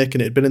pandemic,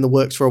 and it had been in the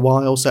works for a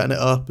while, setting it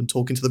up and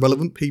talking to the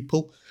relevant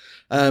people.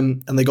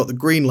 And they got the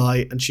green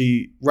light, and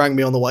she rang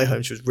me on the way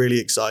home. She was really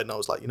excited. And I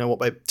was like, you know what,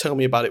 babe, tell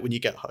me about it when you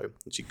get home.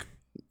 And she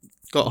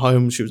got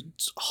home. She was...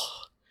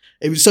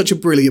 it was such a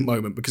brilliant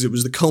moment because it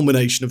was the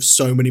culmination of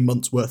so many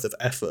months worth of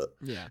effort.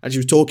 Yeah. And she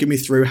was talking me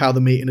through how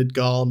the meeting had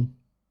gone.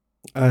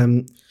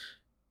 And,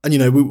 you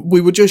know, we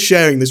were just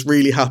sharing this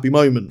really happy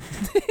moment.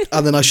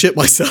 And then I shit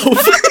myself.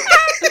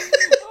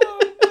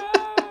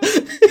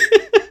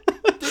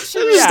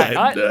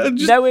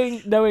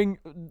 Knowing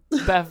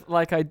Beth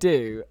like I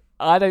do,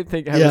 I don't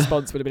think her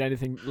response would have been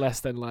anything less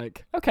than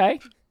like, okay.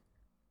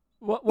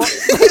 What?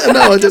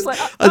 No, I did.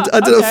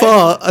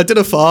 I did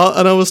a fart,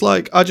 and I was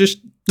like, I just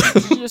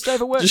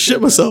overworked. Just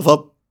shit myself.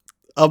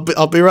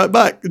 I'll be right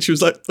back. And she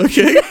was like,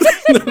 okay.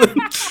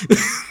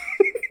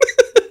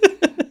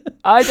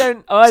 I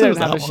don't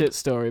have a shit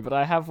story, but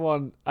I have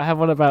one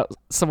about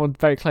someone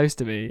very close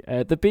to me.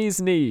 The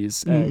bee's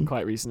knees,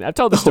 quite recently. I've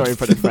told the story in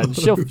front of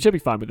friends. She'll be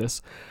fine with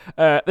this.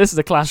 This is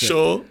a classic.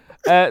 Sure.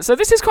 So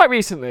this is quite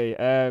recently.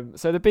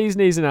 So the bee's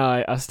knees and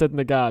I are stood in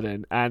the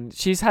garden, and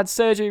she's had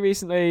surgery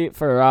recently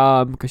for her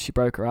arm because she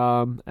broke her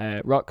arm.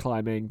 Rock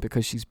climbing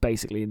because she's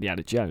basically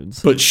Indiana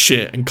Jones. But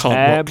shit, and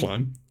can't rock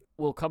climb.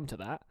 We'll come to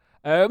that.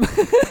 We're in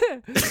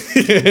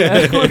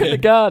the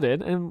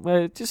garden, and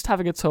we're just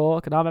having a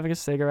talk, and I'm having a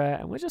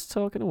cigarette, and we're just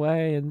talking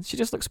away, and she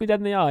just looks me dead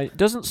in the eye,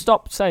 doesn't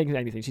stop saying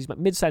anything. She's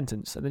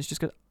mid-sentence, and then she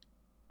just goes,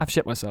 I've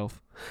shit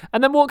myself.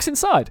 And then walks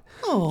inside.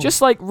 Oh.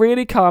 Just like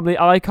really calmly,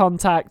 eye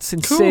contact,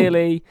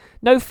 sincerely,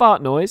 no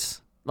fart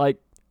noise. Like,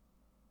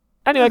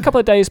 anyway, a couple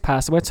of days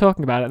passed and we're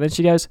talking about it. And then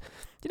she goes,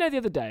 you know, the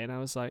other day? And I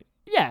was like,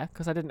 yeah,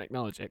 because I didn't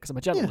acknowledge it because I'm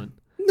a gentleman.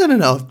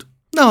 Yeah.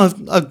 No,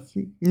 I've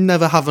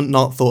never haven't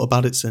not thought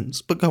about it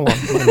since. But go on.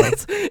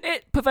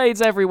 It pervades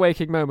every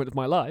waking moment of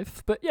my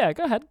life. But yeah,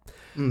 go ahead.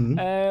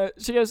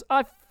 She goes,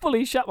 I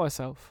fully shat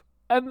myself.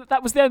 And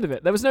that was the end of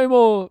it. There was no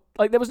more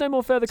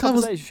further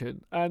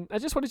conversation. And I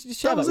just wanted to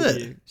share that with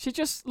you. She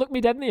just looked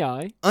me dead in the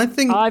eye. I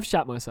think I've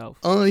shat myself.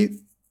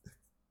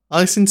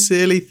 I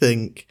sincerely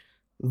think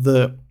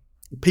that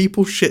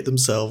people shit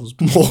themselves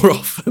more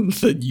often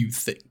than you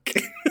think.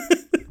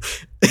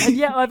 And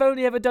yet I've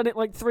only ever done it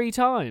like 3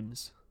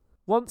 times.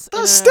 Once.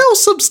 That's still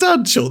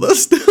substantial.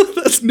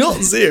 That's not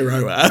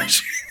zero,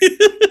 Ash.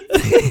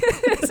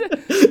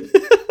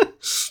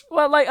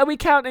 Well, like, are we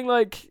counting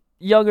like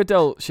young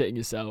adult shitting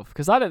yourself?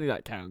 Because I don't think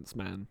that counts,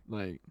 man.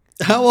 Like,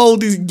 how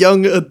old is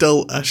young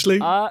adult, Ashley?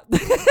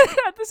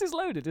 This is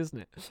loaded, isn't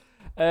it?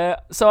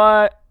 So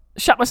I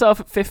shat myself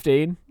at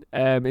 15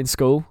 in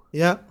school.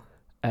 Yeah.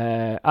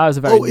 I was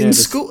a very nervous, in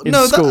school.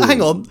 school.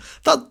 Hang on.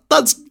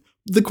 That's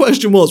the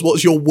question was,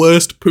 what's your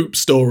worst poop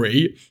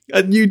story?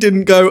 And you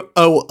didn't go,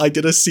 oh, I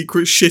did a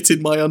secret shit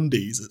in my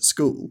undies at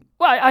school.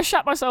 Well, I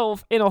shat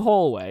myself in a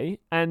hallway,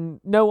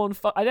 and no one.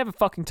 I never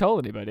fucking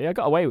told anybody. I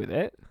got away with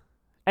it.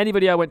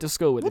 Anybody I went to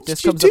school with, if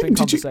this comes up in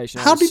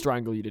conversation, I'll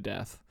strangle you to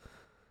death.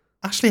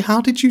 Ashley,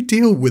 how did you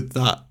deal with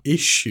that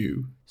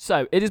issue?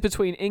 So, it is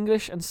between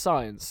English and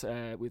science,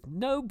 with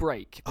no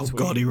break. Oh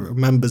God, he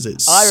remembers it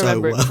so well. I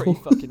remember it pretty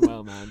fucking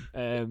well,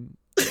 man.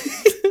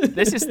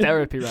 This is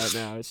therapy right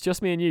now. It's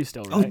just me and you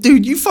still, right? Oh,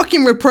 dude, you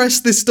fucking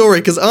repressed this story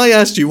because I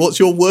asked you, what's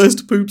your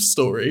worst poop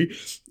story?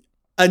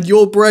 And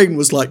your brain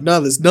was like,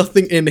 no, there's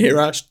nothing in here,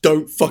 Ash.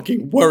 Don't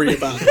fucking worry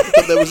about it.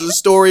 But there was a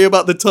story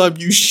about the time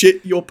you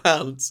shit your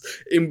pants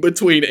in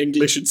between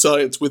English and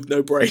science with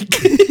no break.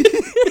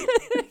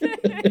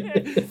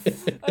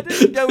 I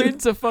didn't go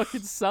into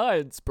fucking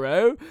science,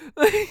 bro.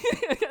 I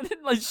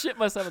didn't like shit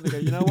myself and go,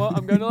 you know what?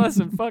 I'm going to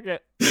lesson. Fuck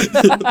it.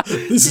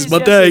 This is my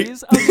day. I'll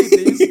do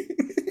these.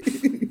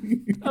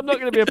 I'm not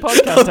going to be a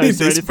podcast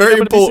host or anything. Very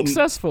I'm important. Be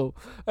successful.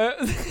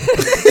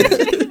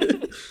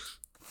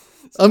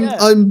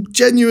 I'm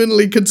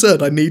genuinely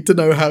concerned. I need to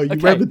know how you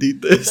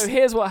remedied this. So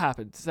here's what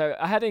happened. So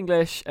I had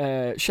English.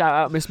 Shout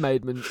out Miss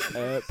Maidman,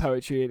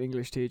 poetry and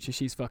English teacher.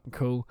 She's fucking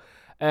cool.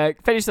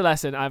 Finished the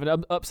lesson. I have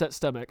an upset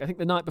stomach. I think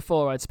the night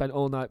before I'd spent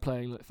all night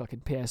playing like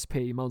fucking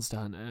PSP Monster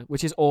Hunter,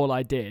 which is all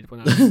I did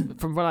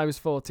from when I was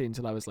 14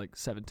 till I was like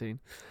 17.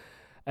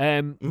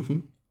 And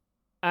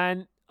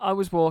I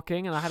was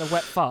walking and I had a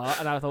wet fart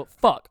and I thought,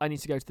 fuck, I need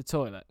to go to the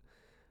toilet.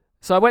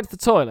 So I went to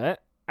the toilet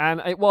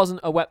and it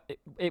wasn't a wet.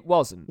 It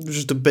wasn't. It was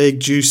just a big,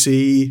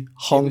 juicy,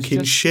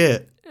 honking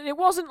shit. It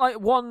wasn't like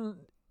one.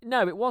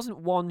 No, it wasn't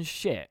one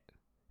shit.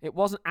 It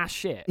wasn't a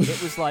shit.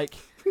 It was like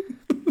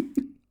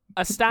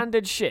a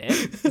standard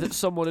shit that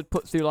someone had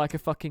put through like a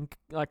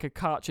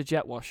Karcher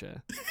jet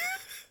washer.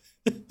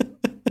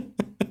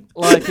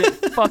 Like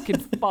it fucking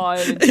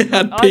fired. It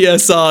had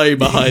PSI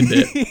behind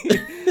it.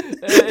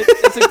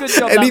 It's a good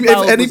job.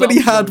 If anybody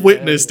had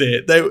witnessed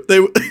it, they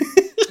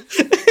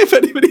if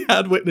anybody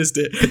had witnessed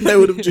it, they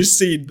would have just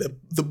seen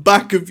the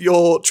back of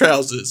your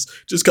trousers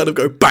just kind of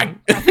go bang.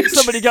 I think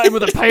somebody got him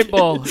with a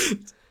paintball.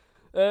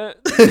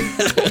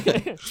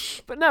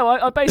 But no,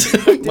 I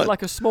basically did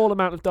like a small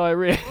amount of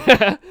diarrhea,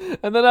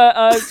 and then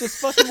I just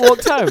fucking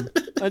walked home.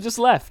 I just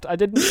left. I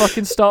didn't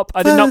fucking stop.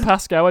 I did not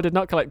pass go. I did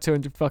not collect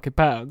 200 fucking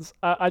pounds.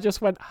 I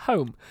just went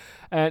home.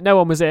 No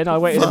one was in. I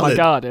waited in my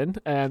garden.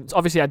 So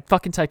obviously, I'd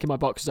fucking taken my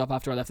boxes off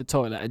after I left the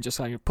toilet and just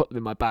kind of put them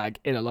in my bag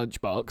in a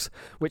lunchbox,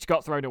 which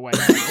got thrown away.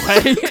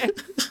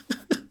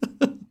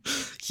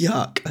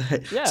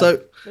 Yuck. Yeah,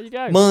 so there you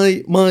go.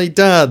 My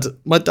dad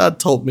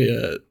told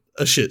me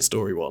a shit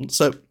story once.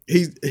 So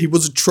he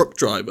was a truck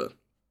driver,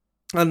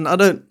 and I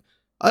don't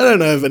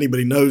know if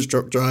anybody knows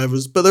truck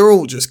drivers, but they're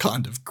all just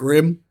kind of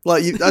grim.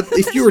 Like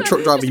if you're a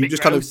truck driver, you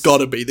just kind of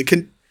gotta be.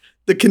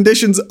 The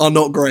conditions are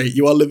not great.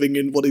 You are living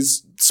in what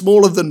is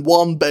smaller than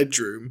one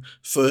bedroom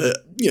for,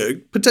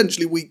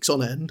 potentially weeks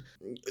on end,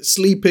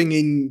 sleeping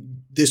in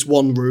this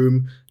one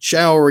room,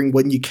 showering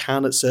when you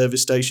can at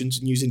service stations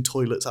and using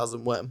toilets as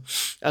and when.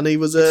 And he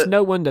was It's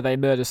no wonder they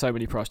murder so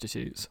many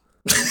prostitutes.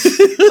 He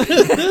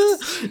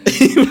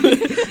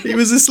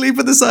was asleep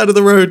at the side of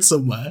the road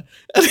somewhere,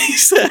 and he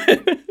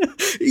said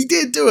he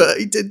did do it.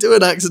 He did do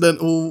an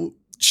accidental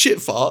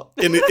shit fart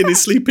in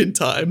his sleeping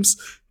times.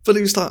 But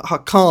he was like,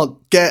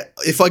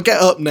 if I get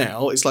up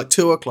now, it's like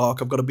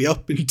 2:00. I've got to be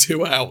up in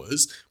 2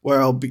 hours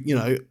where I'll be,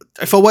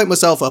 if I wake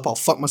myself up, I'll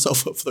fuck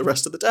myself up for the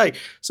rest of the day.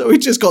 So he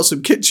just got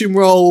some kitchen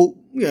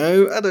roll,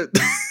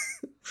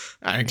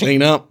 and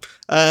clean up.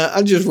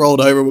 And just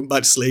rolled over and went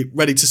back to sleep,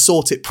 ready to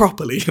sort it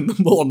properly in the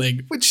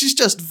morning, which is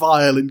just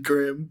vile and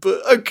grim.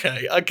 But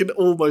okay, I can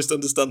almost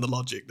understand the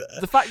logic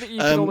there. The fact that you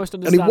can almost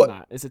understand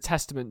that is a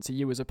testament to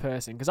you as a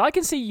person, because I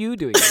can see you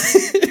doing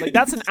it. Like,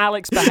 that's an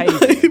Alex behaviour.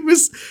 It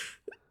was...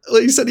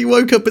 Like he said, he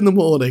woke up in the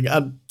morning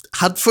and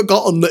had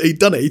forgotten that he'd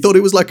done it. He thought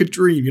it was like a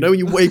dream. When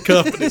you wake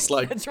up and it's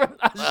like... I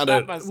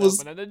don't know.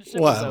 And I didn't shit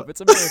myself. It's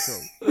a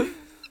miracle.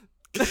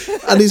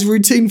 And his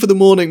routine for the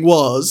morning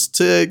was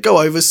to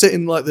go over, sit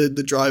in like the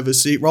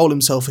driver's seat, roll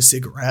himself a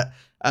cigarette,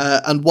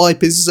 and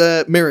wipe his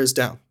mirrors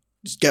down.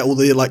 Just get all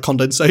the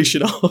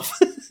condensation off.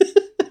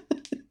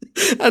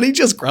 And he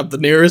just grabbed the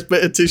nearest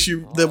bit of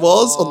tissue there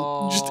was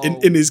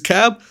in his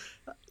cab,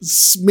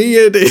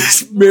 smeared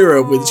his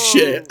mirror with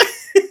shit.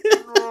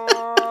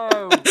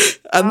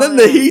 And then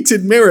the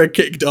heated mirror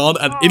kicked on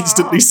and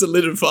instantly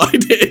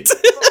solidified it.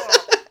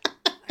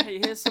 Hey,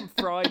 here's some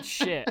fried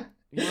shit.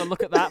 You want to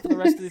look at that for the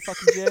rest of the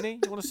fucking journey?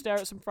 You want to stare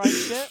at some fried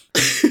shit?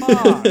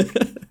 Fuck.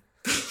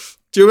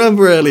 Do you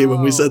remember earlier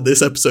when we said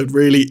this episode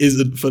really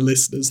isn't for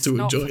listeners to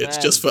enjoy? It's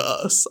just for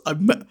us. I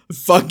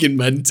fucking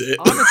meant it.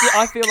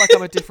 I feel like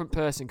I'm a different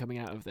person coming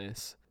out of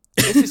this.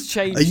 This has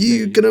changed. Are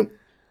you gonna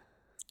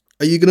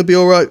be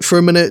all right for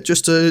a minute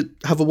just to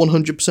have a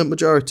 100%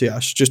 majority,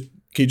 Ash?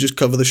 Can you just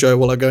cover the show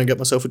while I go and get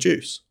myself a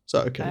juice? Is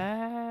that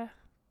okay?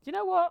 You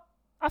know what?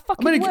 I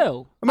fucking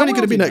will. I'm only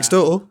going to be next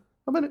door.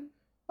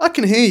 I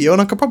can hear you,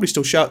 and I can probably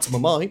still shout to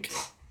my mic.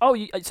 Oh,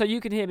 so you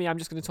can hear me. I'm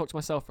just going to talk to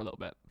myself for a little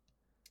bit.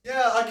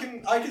 Yeah,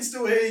 I can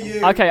still hear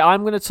you. Okay,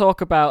 I'm going to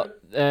talk about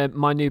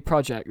my new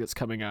project that's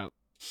coming out.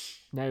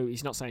 No,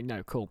 he's not saying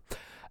no. Cool.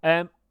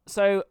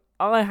 So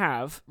I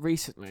have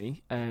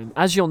recently,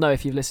 as you'll know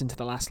if you've listened to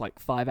the last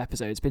 5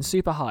 episodes, been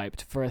super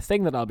hyped for a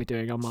thing that I'll be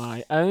doing on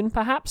my own,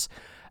 perhaps.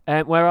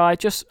 Where I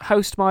just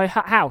host my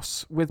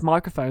house with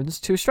microphones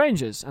to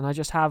strangers, and I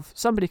just have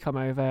somebody come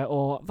over,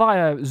 or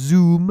via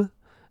Zoom,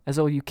 as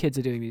all you kids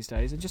are doing these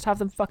days, and just have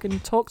them fucking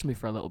talk to me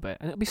for a little bit,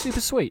 and it'll be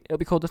super sweet. It'll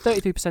be called the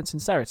 33%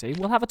 Sincerity.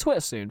 We'll have a Twitter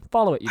soon.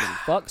 Follow it, you little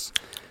fucks.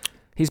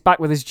 He's back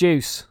with his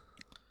juice.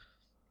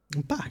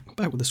 I'm back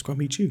with the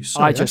scrummy juice.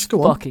 Sorry, I just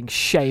fucking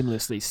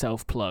shamelessly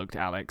self-plugged,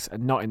 Alex,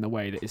 and not in the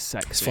way that is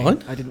sexy. It's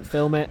fine. I didn't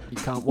film it. You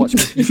can't watch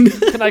me.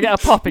 Can I get a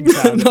popping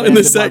sound? Not in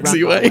the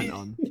sexy way.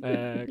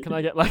 Can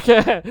I get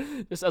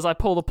just as I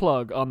pull the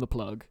plug on the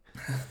plug?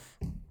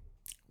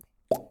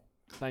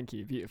 Thank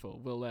you,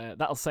 beautiful.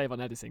 That'll save on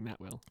editing.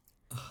 That will.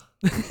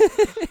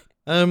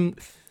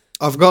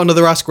 I've got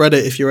another Ask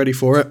Reddit if you're ready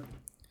for it.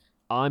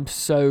 I'm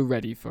so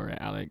ready for it,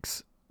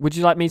 Alex. Would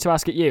you like me to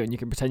ask it you, and you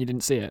can pretend you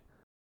didn't see it?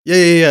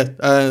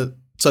 Yeah.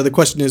 So the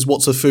question is,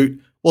 what's a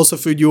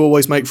food you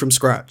always make from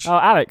scratch? Oh,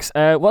 Alex,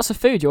 what's a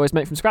food you always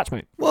make from scratch,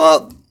 mate?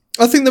 Well,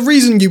 I think the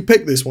reason you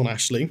picked this one,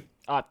 Ashley,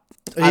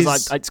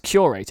 it's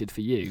curated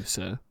for you,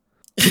 so.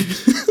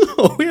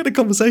 We had a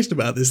conversation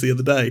about this the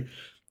other day,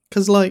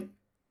 because like,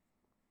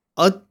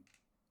 I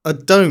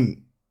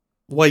don't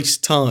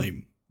waste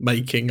time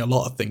making a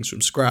lot of things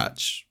from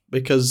scratch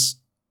because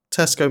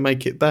Tesco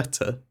make it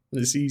better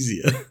and it's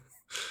easier.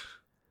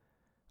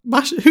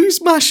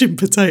 Who's mashing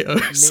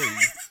potatoes? Me.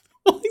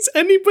 Why is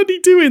anybody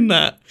doing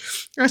that?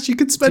 Actually, you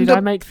could spend. Dude, I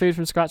make food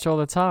from scratch all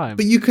the time.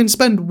 But you can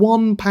spend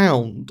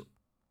 £1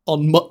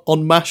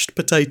 on mashed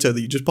potato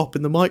that you just pop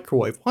in the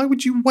microwave. Why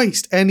would you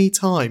waste any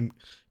time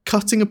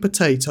cutting a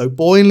potato,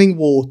 boiling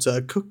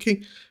water,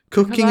 cooking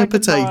a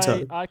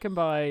potato? I can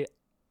buy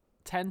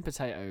 10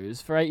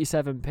 potatoes for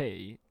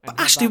 87p. But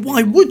Ashley,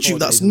 why would you?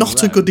 That's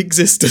not a good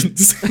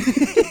existence.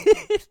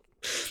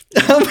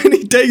 How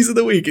many days of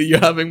the week are you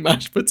having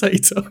mashed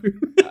potato?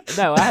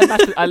 No, I had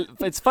mashed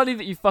it's funny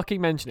that you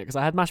fucking mention it because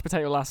I had mashed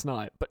potato last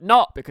night, but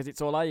not because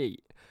it's all I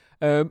eat.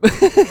 That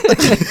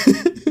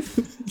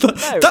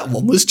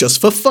one was just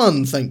for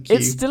fun, thank you.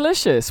 It's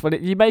delicious. When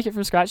you make it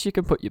from scratch, you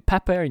can put your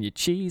pepper and your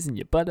cheese and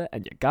your butter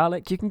and your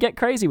garlic. You can get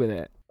crazy with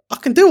it. I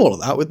can do all of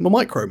that with my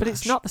micro mash. But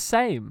it's not the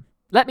same.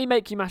 Let me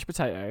make you mashed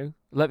potato.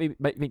 Let me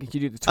make you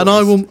do the twist. And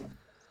I will...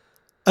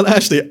 And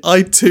actually,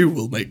 I too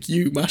will make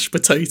you mashed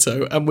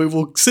potato, and we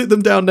will sit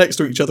them down next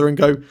to each other and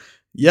go,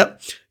 yep,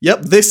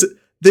 this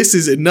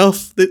is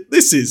enough.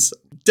 This is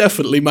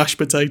definitely mashed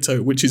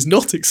potato, which is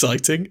not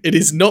exciting. It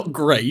is not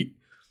great.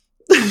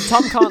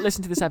 Tom can't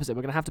listen to this episode.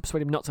 We're going to have to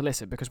persuade him not to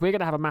listen because we're going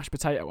to have a mashed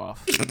potato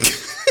off.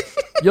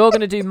 You're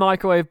going to do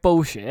microwave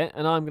bullshit,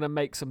 and I'm going to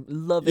make some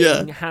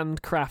loving,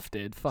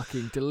 handcrafted,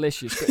 fucking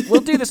delicious...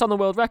 We'll do this on the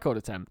world record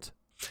attempt.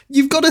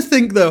 You've got to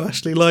think, though,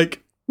 Ashley,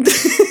 like...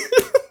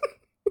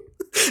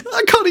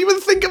 I can't even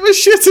think of a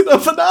shit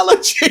enough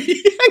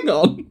analogy. Hang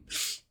on.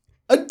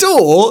 A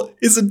door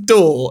is a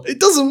door. It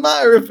doesn't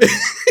matter if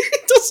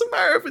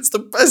it's the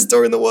best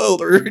door in the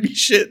world or a really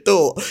shit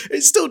door.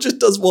 It still just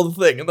does one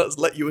thing, and that's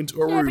let you into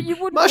a room. But you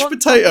wouldn't mashed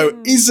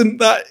potato isn't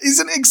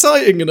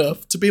exciting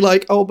enough to be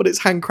like, oh, but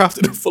it's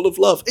handcrafted and full of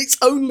love. It's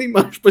only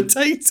mashed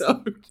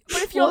potato.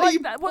 But if you're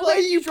like that, why are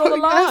you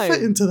putting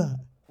effort into that?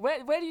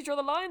 Where do you draw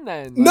the line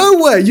then?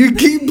 Nowhere. You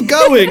keep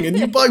going and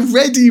you buy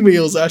ready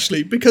meals,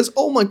 Ashley, because,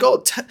 oh my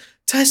God,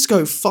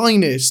 Tesco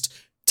finest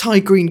Thai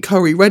green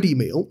curry ready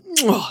meal.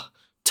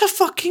 To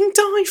fucking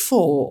die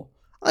for.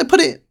 I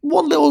put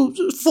one little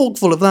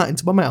forkful of that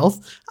into my mouth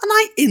and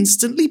I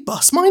instantly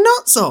bust my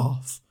nuts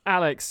off.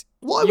 Alex,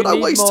 why would I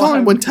waste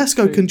time when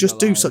Tesco can just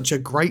do such a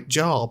great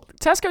job?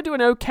 Tesco do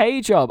an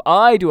okay job.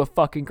 I do a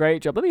fucking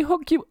great job. Let me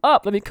hook you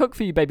up. Let me cook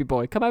for you, baby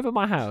boy. Come over to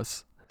my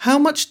house. How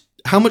much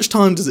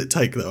time does it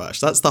take though, Ash?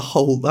 That's my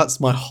whole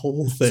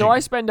thing. So I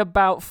spend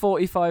about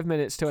 45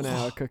 minutes to an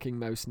hour cooking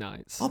most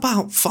nights.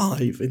 About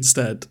 5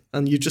 instead,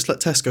 and you just let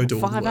Tesco do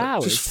all the work. 5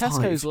 hours? Just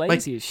Tesco's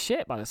lazy as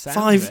shit by the sound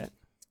of it.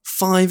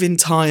 5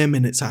 entire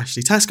minutes,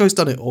 Ashley. Tesco's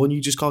done it all, and you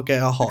just can't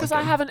get a hot. Because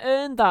I haven't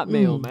earned that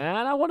meal,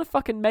 man. I want to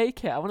fucking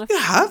make it. I want to. You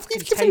have.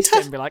 You've given taste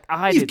it and be like,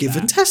 You've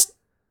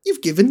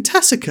given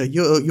Tessica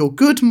your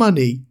good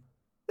money.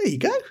 There you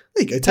go,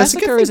 Tessica.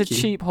 Tessica is a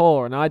cheap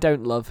whore, and I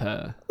don't love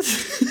her.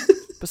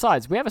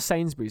 Besides, we have a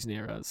Sainsbury's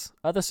near us.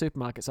 Other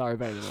supermarkets are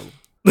available.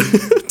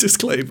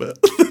 Disclaimer: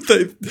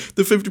 the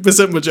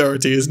 50%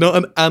 majority is not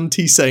an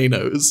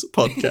anti-Sanos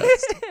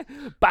podcast.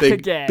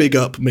 Again. Big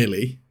up,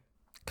 Millie.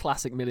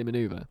 Classic Millie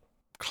maneuver.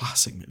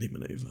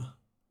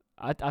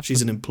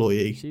 She's an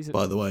employee,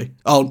 by the way.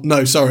 Oh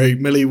no, sorry,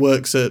 Millie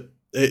works at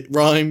It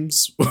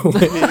Rhymes.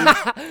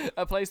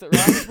 A place that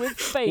rhymes with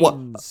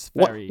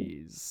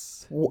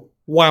Fainsbury's.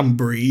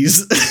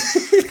 Wambreys.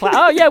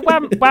 Oh yeah,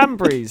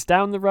 Wambreys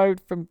down the road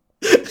from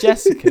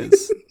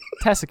Tessico's,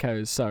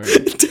 sorry.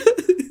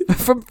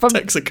 from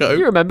Texaco.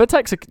 You remember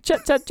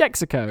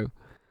Texaco?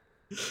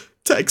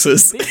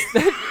 Texas.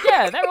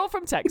 Yeah, they're all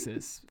from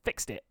Texas.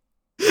 Fixed it.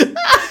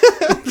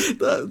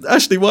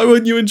 Ashley, why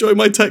won't you enjoy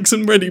my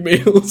Texan ready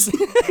meals?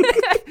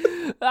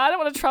 I don't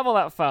want to travel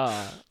that far.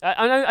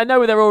 I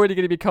know they're already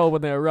going to be cold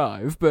when they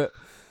arrive, but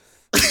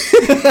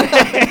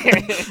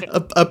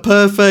a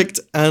perfect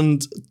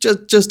and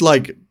just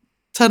like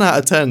 10 out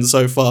of 10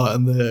 so far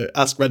in the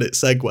Ask Reddit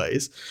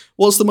segues.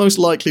 What's the most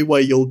likely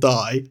way you'll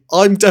die?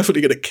 I'm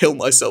definitely going to kill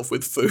myself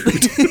with food.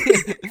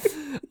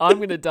 I'm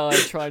going to die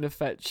trying to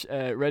fetch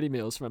ready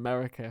meals from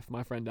America for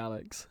my friend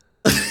Alex.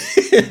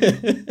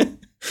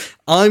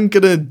 I'm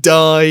going to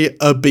die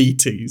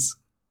a-beaties.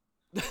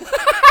 Is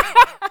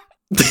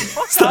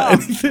that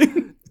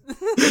anything?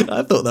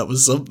 I thought that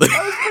was something.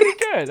 That was pretty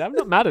good. I'm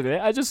not mad at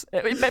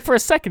it. For a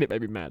second, it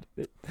made me mad.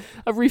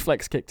 A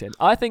reflex kicked in.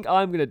 I think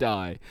I'm going to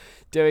die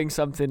doing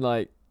something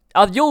like...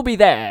 you'll be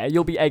there.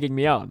 You'll be egging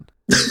me on.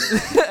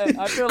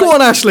 Go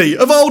on, Ashley.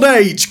 Of old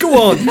age.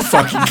 Go on, you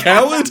fucking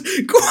coward.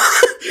 Go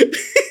on.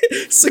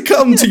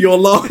 Succumb to your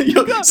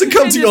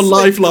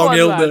lifelong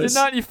illness.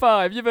 You're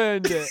 95. You've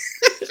earned it.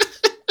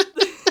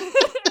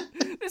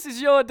 This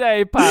is your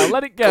day, pal.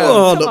 Let it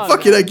go. Come on,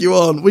 fucking egg you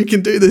on. We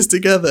can do this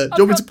together. Do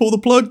you want me to pull the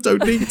plug?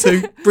 Don't need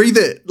to. Breathe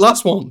it.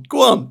 Last one.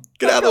 Go on.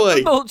 Get out of the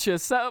way. Vulture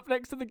set up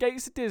next to the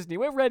gates of Disney.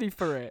 We're ready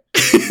for it.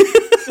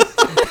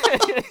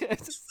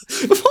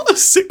 What a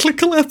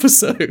cyclical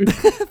episode.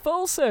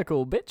 Full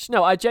circle, bitch.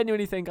 No, I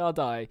genuinely think I'll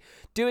die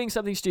doing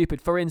something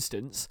stupid. For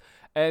instance,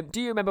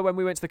 do you remember when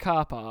we went to the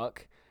car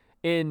park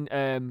in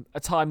a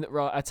town that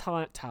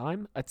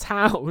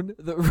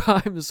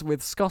rhymes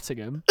with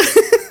Scottingham?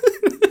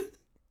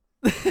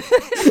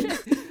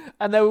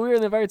 And then we were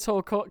in a very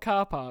tall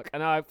car park,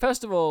 and I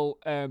first of all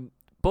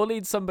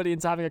bullied somebody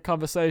into having a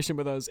conversation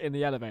with us in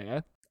the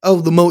elevator.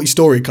 Oh, the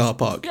multi-story car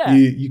park. Yeah.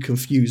 You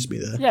confused me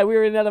there. Yeah, we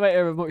were in the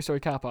elevator of a multi-story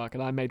car park,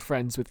 and I made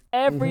friends with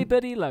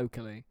everybody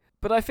locally.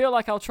 But I feel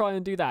like I'll try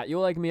and do that.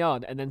 You'll egg me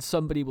on, and then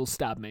somebody will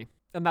stab me,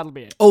 and that'll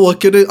be it. Oh,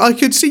 I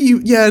could see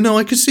you. Yeah, no,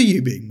 I could see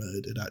you being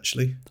murdered.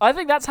 Actually, I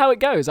think that's how it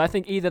goes. I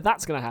think either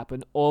that's going to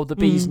happen, or the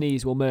bee's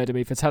knees will murder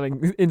me for telling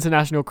the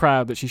international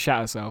crowd that she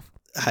shat herself.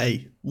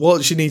 Hey,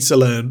 what she needs to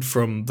learn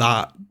from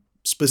that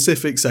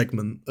specific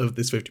segment of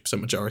this 50%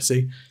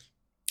 majority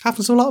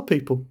happens to a lot of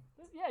people.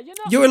 Yeah,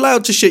 You're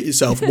allowed to shit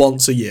yourself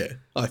once a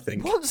year, I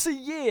think. Once a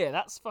year?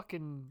 That's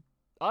fucking...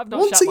 I've not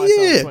Once shat a myself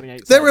year. 28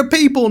 times. There are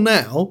people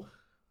now...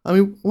 I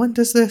mean, when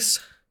does this...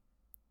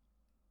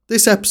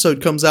 This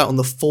episode comes out on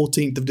the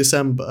 14th of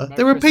December. Merry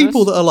there are Christmas.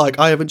 people that are like,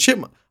 I haven't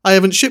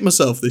shit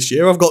myself this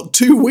year. I've got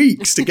 2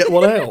 weeks to get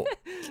one out.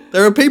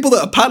 There are people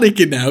that are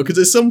panicking now because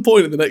at some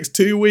point in the next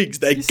 2 weeks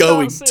they're You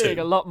going start seeing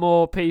to. a lot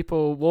more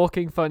people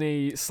walking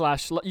funny / you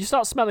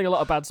start smelling a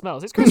lot of bad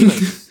smells. It's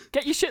Christmas.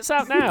 Get your shits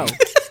out now.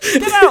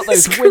 Get out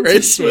those It's winter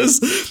Christmas.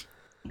 shits.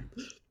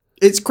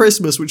 It's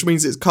Christmas, which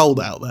means it's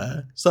cold out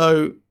there.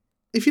 So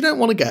if you don't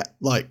want to get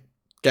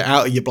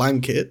out of your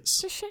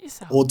blankets Just shit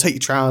yourself. or take your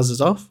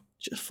trousers off,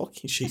 just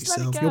fucking shit Just let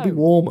it yourself. You'll be go.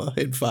 warmer,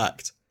 in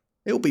fact.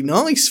 It'll be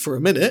nice for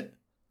a minute.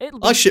 It'll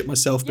be... I shit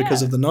myself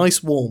because Yeah. of the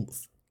nice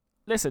warmth.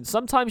 Listen,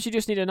 sometimes you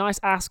just need a nice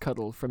ass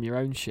cuddle from your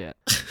own shit.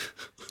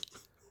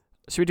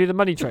 Should we do the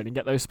money train and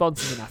get those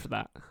sponsors in after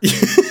that?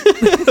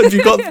 Have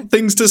you got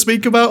things to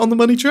speak about on the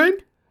money train?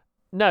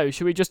 No,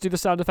 should we just do the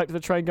sound effect of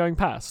the train going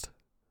past?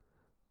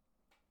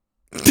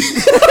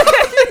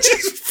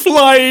 Just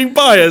flying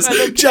by us. And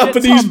then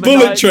Japanese Tom bullet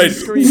Maniac train.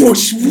 screaming.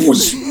 Whoosh,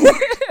 whoosh, whoosh.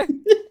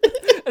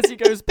 As he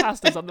goes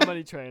past us on the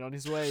money train on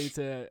his way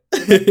to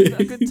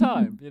a good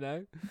time, you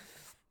know?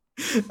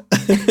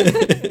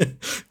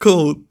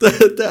 Cool.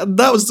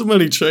 That was the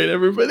money train,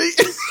 everybody.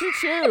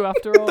 Choo-choo,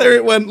 after all. There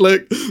it went,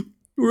 look.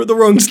 We were at the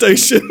wrong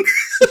station.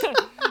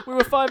 We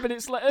were 5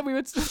 minutes late. We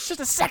were just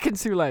a second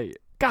too late.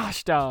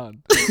 Gosh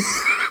darn.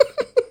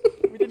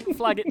 We didn't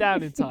flag it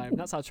down in time.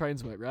 That's how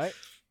trains work, right?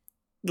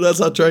 That's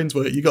how trains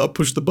work. You got to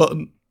push the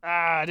button.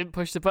 I didn't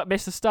push the button.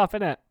 Missed the stop,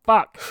 innit?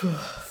 Fuck.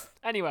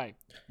 Anyway,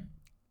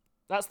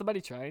 that's the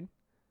money train.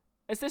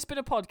 Has this been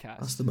a podcast?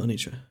 That's the money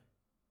train.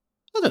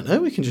 I don't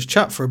know. We can just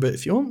chat for a bit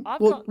if you want.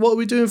 I've What got- What are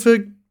we doing for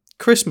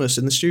Christmas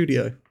in the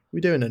studio? Are we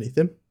doing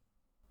anything?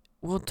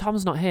 Well,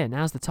 Tom's not here.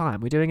 Now's the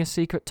time. We're doing a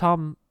secret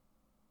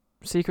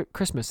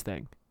Christmas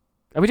thing.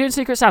 Are we doing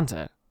Secret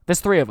Santa? There's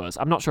 3 of us.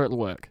 I'm not sure it'll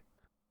work.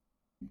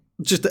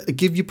 Just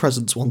give your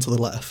presents one to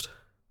the left.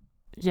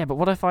 Yeah, but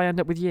what if I end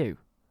up with you?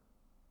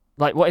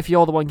 Like, what if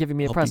you're the one giving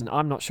me a I'll be- present?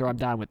 I'm not sure I'm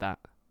down with that.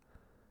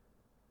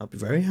 I'll be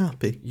very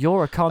happy.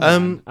 You're a con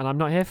man, and I'm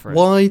not here for it.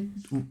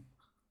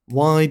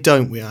 Why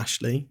don't we,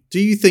 Ashley? Do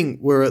you think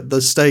we're at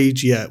the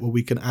stage yet where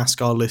we can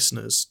ask our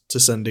listeners to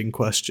send in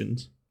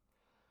questions?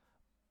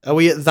 Are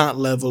we at that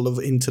level of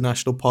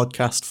international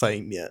podcast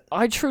fame yet?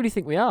 I truly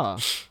think we are.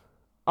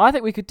 I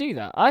think we could do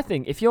that. I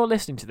think if you're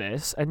listening to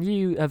this and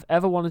you have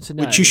ever wanted to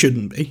know... Which you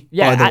shouldn't be,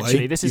 Yeah, by the actually,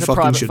 way. this You is a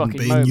private shouldn't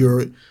fucking be.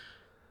 moment.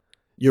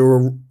 You're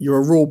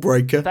a rule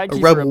breaker, Thank a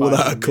you for rebel without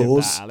a reminding me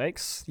of cause. that,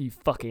 Alex. You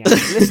fucking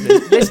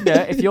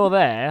listener, if you're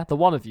there, the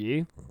one of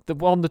you, the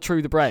one, the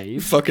true, the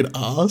brave, Fucking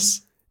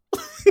arse.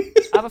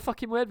 have a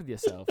fucking word with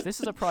yourself. This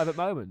is a private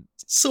moment.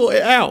 Sort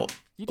it out.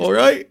 You just, All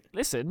right?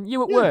 Listen,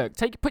 you at work.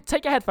 Take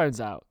your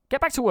headphones out. Get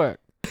back to work.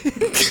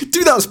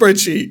 Do that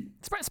spreadsheet.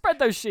 Spread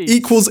those sheets.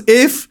 Equals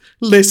if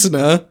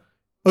listener,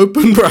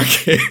 open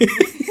bracket,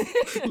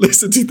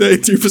 listen to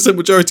 32%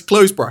 majority,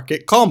 close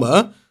bracket,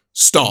 comma,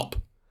 stop.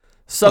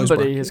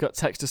 Somebody bracket. has got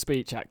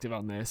text-to-speech active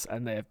on this,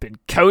 and they have been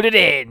coded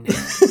in.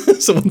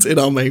 Someone's in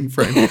our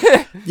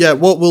mainframe. Yeah,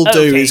 what we'll do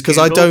Okay, is because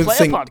I Google, don't play a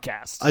think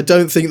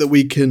podcast. that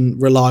we can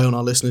rely on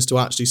our listeners to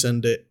actually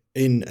send it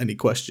in any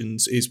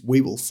questions. Is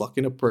we will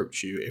fucking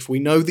approach you if we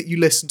know that you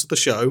listen to the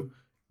show.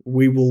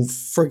 We will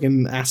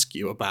friggin' ask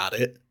you about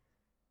it.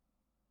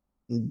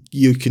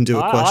 You can do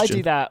a I question.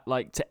 do that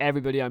like to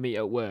everybody I meet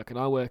at work, and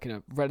I work in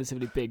a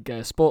relatively big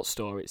sports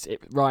store.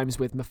 It rhymes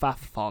with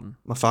Mafafon.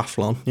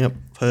 Mafaflon. Yep,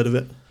 heard of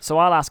it. So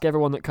I'll ask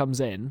everyone that comes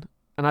in,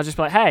 and I'll just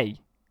be like, "Hey,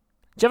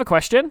 do you have a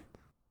question?"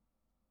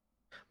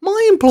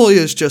 My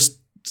employer's just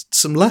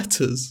some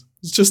letters.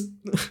 It's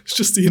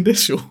just the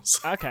initials.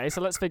 Okay,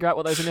 so let's figure out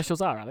what those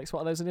initials are, Alex.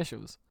 What are those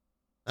initials?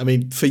 I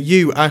mean, for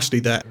you, Ashley,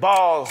 there.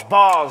 Balls,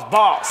 balls,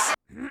 boss.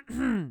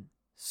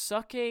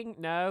 Sucking,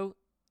 no.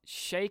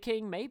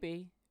 Shaking,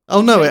 maybe.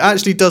 Oh no, it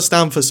actually does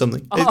stand for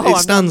something. It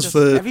stands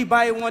for...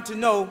 Everybody want to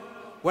know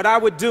what I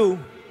would do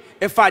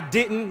if I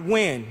didn't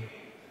win.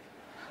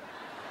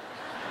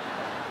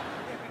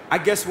 I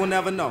guess we'll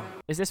never know.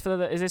 Is this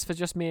for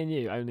just me and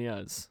you, only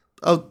us?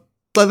 Oh,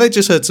 like they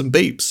just heard some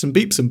beeps and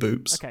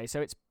boops. Okay,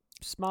 so it's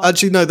smart.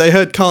 Actually, no, they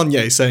heard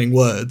Kanye saying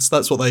words.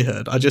 That's what they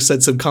heard. I just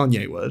said some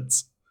Kanye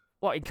words.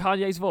 What, in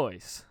Kanye's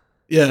voice?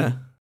 Yeah.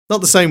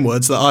 Not the same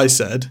words that I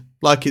said.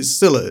 Like, it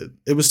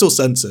was still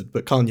censored,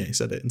 but Kanye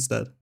said it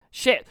instead.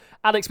 Shit,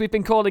 Alex, we've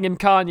been calling him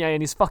Kanye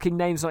and his fucking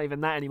name's not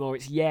even that anymore.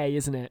 It's Ye,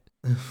 isn't it?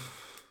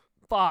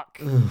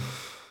 Fuck.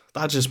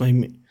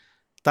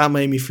 That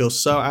made me feel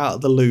so out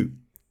of the loop.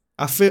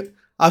 I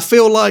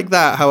feel like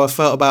that, how I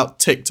felt about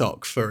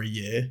TikTok for a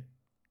year.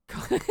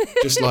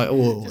 Just like,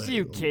 just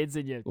you kids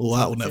in your... Well,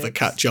 that will never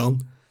catch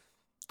on.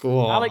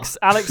 Alex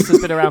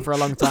has been around for a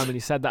long time and he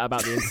said that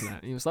about the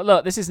internet. He was like,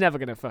 look, this is never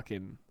going to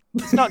fucking...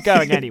 It's not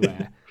going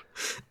anywhere.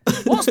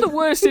 What's the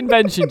worst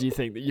invention, do you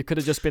think, that you could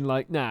have just been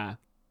like, nah,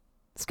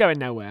 it's going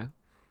nowhere?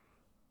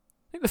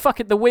 I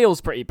think the wheel's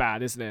pretty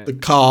bad, isn't it? The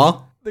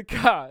car. The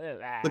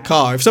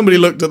car. If somebody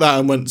looked at that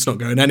and went, it's not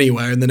going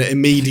anywhere, and then it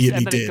immediately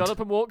and then did. It got up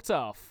and walked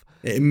off.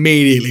 It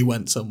immediately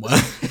went somewhere.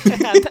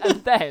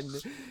 and then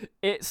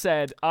it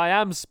said, I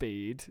am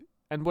speed,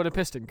 and won a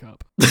piston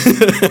cup.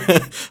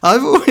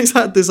 I've always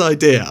had this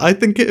idea. I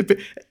think it'd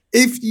be,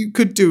 if you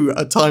could do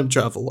a time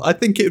travel, I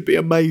think it'd be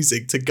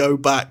amazing to go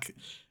back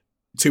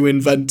to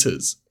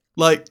inventors.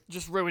 Like,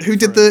 just ruin who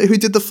did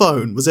the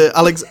phone? Was it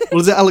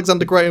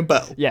Alexander Graham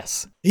Bell?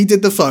 Yes. He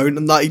did the phone,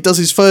 and like he does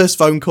his first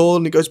phone call,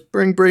 and he goes,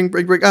 bring.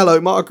 Hello,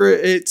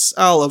 Margaret, it's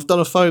Al. I've done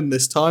a phone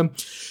this time.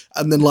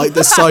 And then like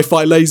there's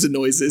sci-fi laser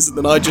noises, and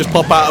then I just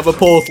pop out of a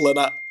portal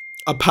and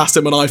I pass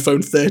him an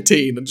iPhone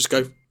 13 and just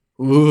go,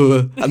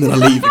 ooh, and then I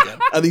leave again,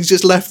 and he's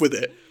just left with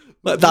it.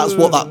 Like that's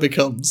what that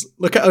becomes.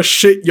 Look at how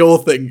shit your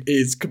thing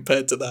is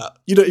compared to that.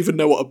 You don't even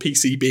know what a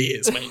PCB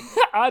is, mate.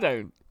 I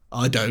don't.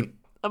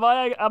 Am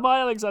I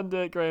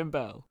Alexander Graham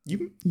Bell?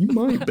 You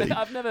might be.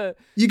 I've never...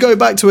 You go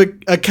back to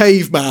a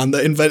caveman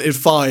that invented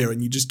fire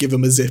and you just give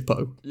him a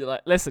Zippo. You're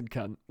like, listen,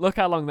 cunt, look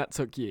how long that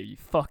took you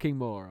fucking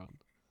moron.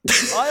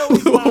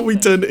 What have we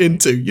turned it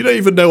into? You don't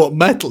even know what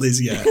metal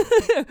is yet.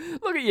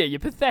 Look at you,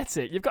 you're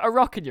pathetic. You've got a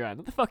rock in your hand.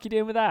 What the fuck are you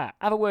doing with that?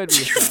 Have a word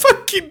with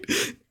yourself.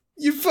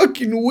 You're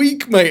fucking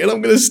weak, mate, and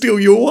I'm going to steal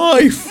your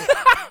wife.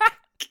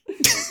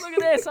 Look at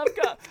this, I've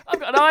got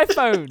an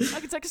iPhone. I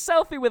can take a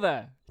selfie with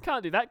her.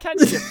 Can't do that, can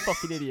you, you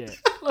fucking idiot?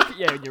 Look at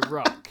you and your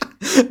rock.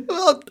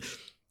 What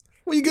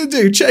are you going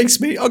to do? Chase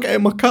me? I'll get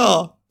in my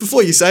car.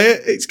 Before you say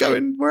it, it's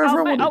going wherever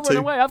I want it to. I'll run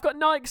away. I've got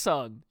Nikes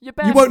on. You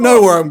won't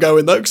know where I'm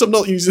going, though, because I'm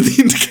not using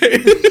the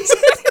indicators.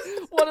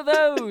 What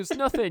are those?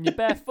 Nothing. You're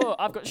barefoot.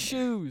 I've got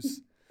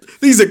shoes.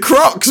 These are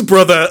Crocs,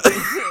 brother.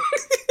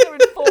 They're in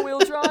 4-wheel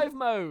drive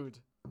mode.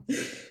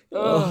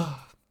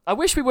 I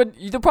wish we would...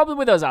 The problem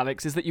with us,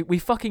 Alex, is that we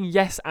fucking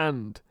yes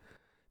and...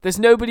 There's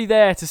nobody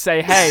there to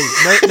say, hey,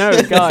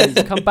 no, guys,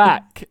 come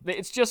back.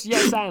 It's just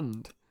yes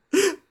and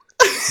I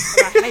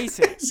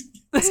hate it.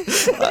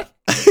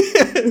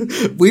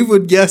 We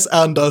would yes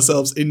and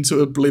ourselves into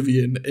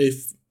oblivion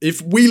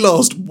if we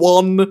lost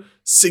one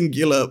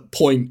singular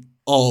point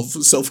of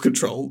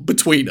self-control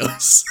between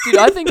us. Dude,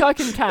 I think I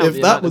can count if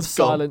the that amount was of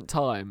silent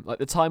time, like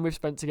the time we've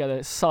spent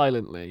together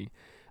silently,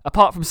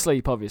 apart from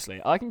sleep, obviously.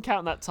 I can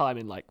count that time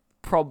in like,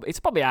 it's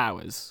probably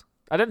hours.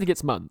 I don't think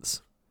it's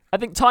months. I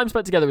think time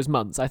spent together is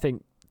months. I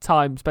think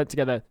time spent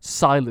together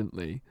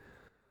silently.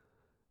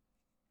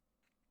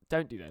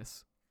 Don't do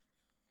this.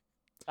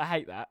 I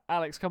hate that.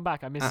 Alex, come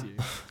back. I miss you.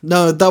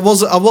 No, I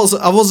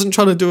wasn't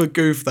trying to do a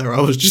goof there.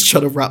 I was just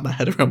trying to wrap my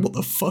head around what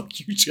the fuck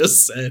you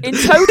just said. In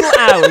total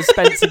hours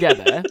spent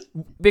together,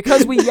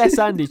 because we yes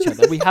and each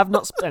other, we have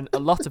not spent a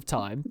lot of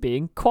time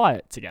being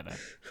quiet together.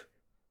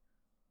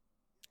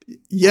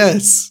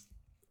 Yes.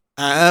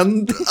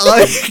 And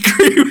I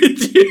agree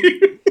with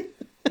you.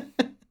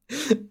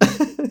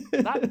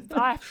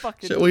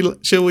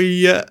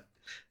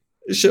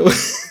 Shall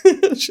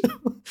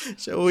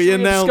we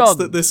announce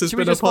that this has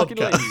been a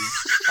podcast?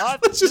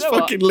 Let's just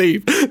fucking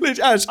leave.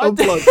 Let's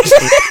unplug.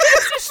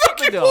 Just shut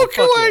the door. Walk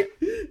away.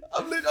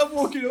 I'm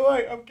walking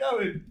away. I'm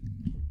going.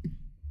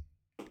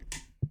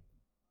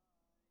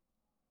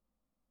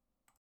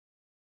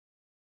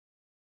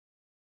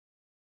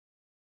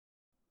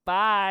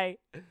 Bye.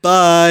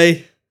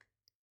 Bye.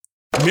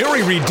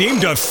 Mary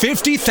redeemed a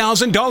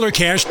 $50,000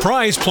 cash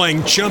prize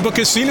playing Chumba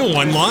Casino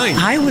online.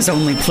 I was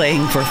only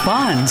playing for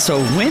fun, so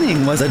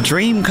winning was a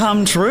dream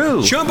come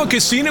true. Chumba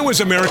Casino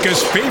is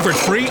America's favorite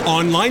free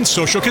online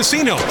social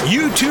casino.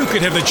 You too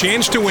could have the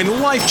chance to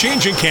win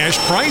life-changing cash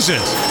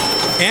prizes.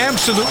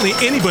 Absolutely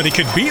anybody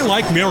could be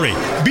like Mary.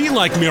 Be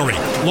like Mary.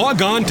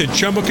 Log on to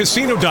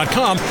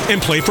ChumbaCasino.com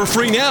and play for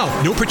free now.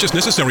 No purchase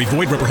necessary.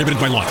 Void where prohibited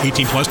by law.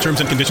 18+ terms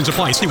and conditions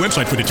apply. See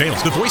website for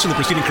details. The voice in the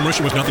preceding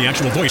commercial was not the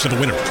actual voice of the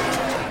winner.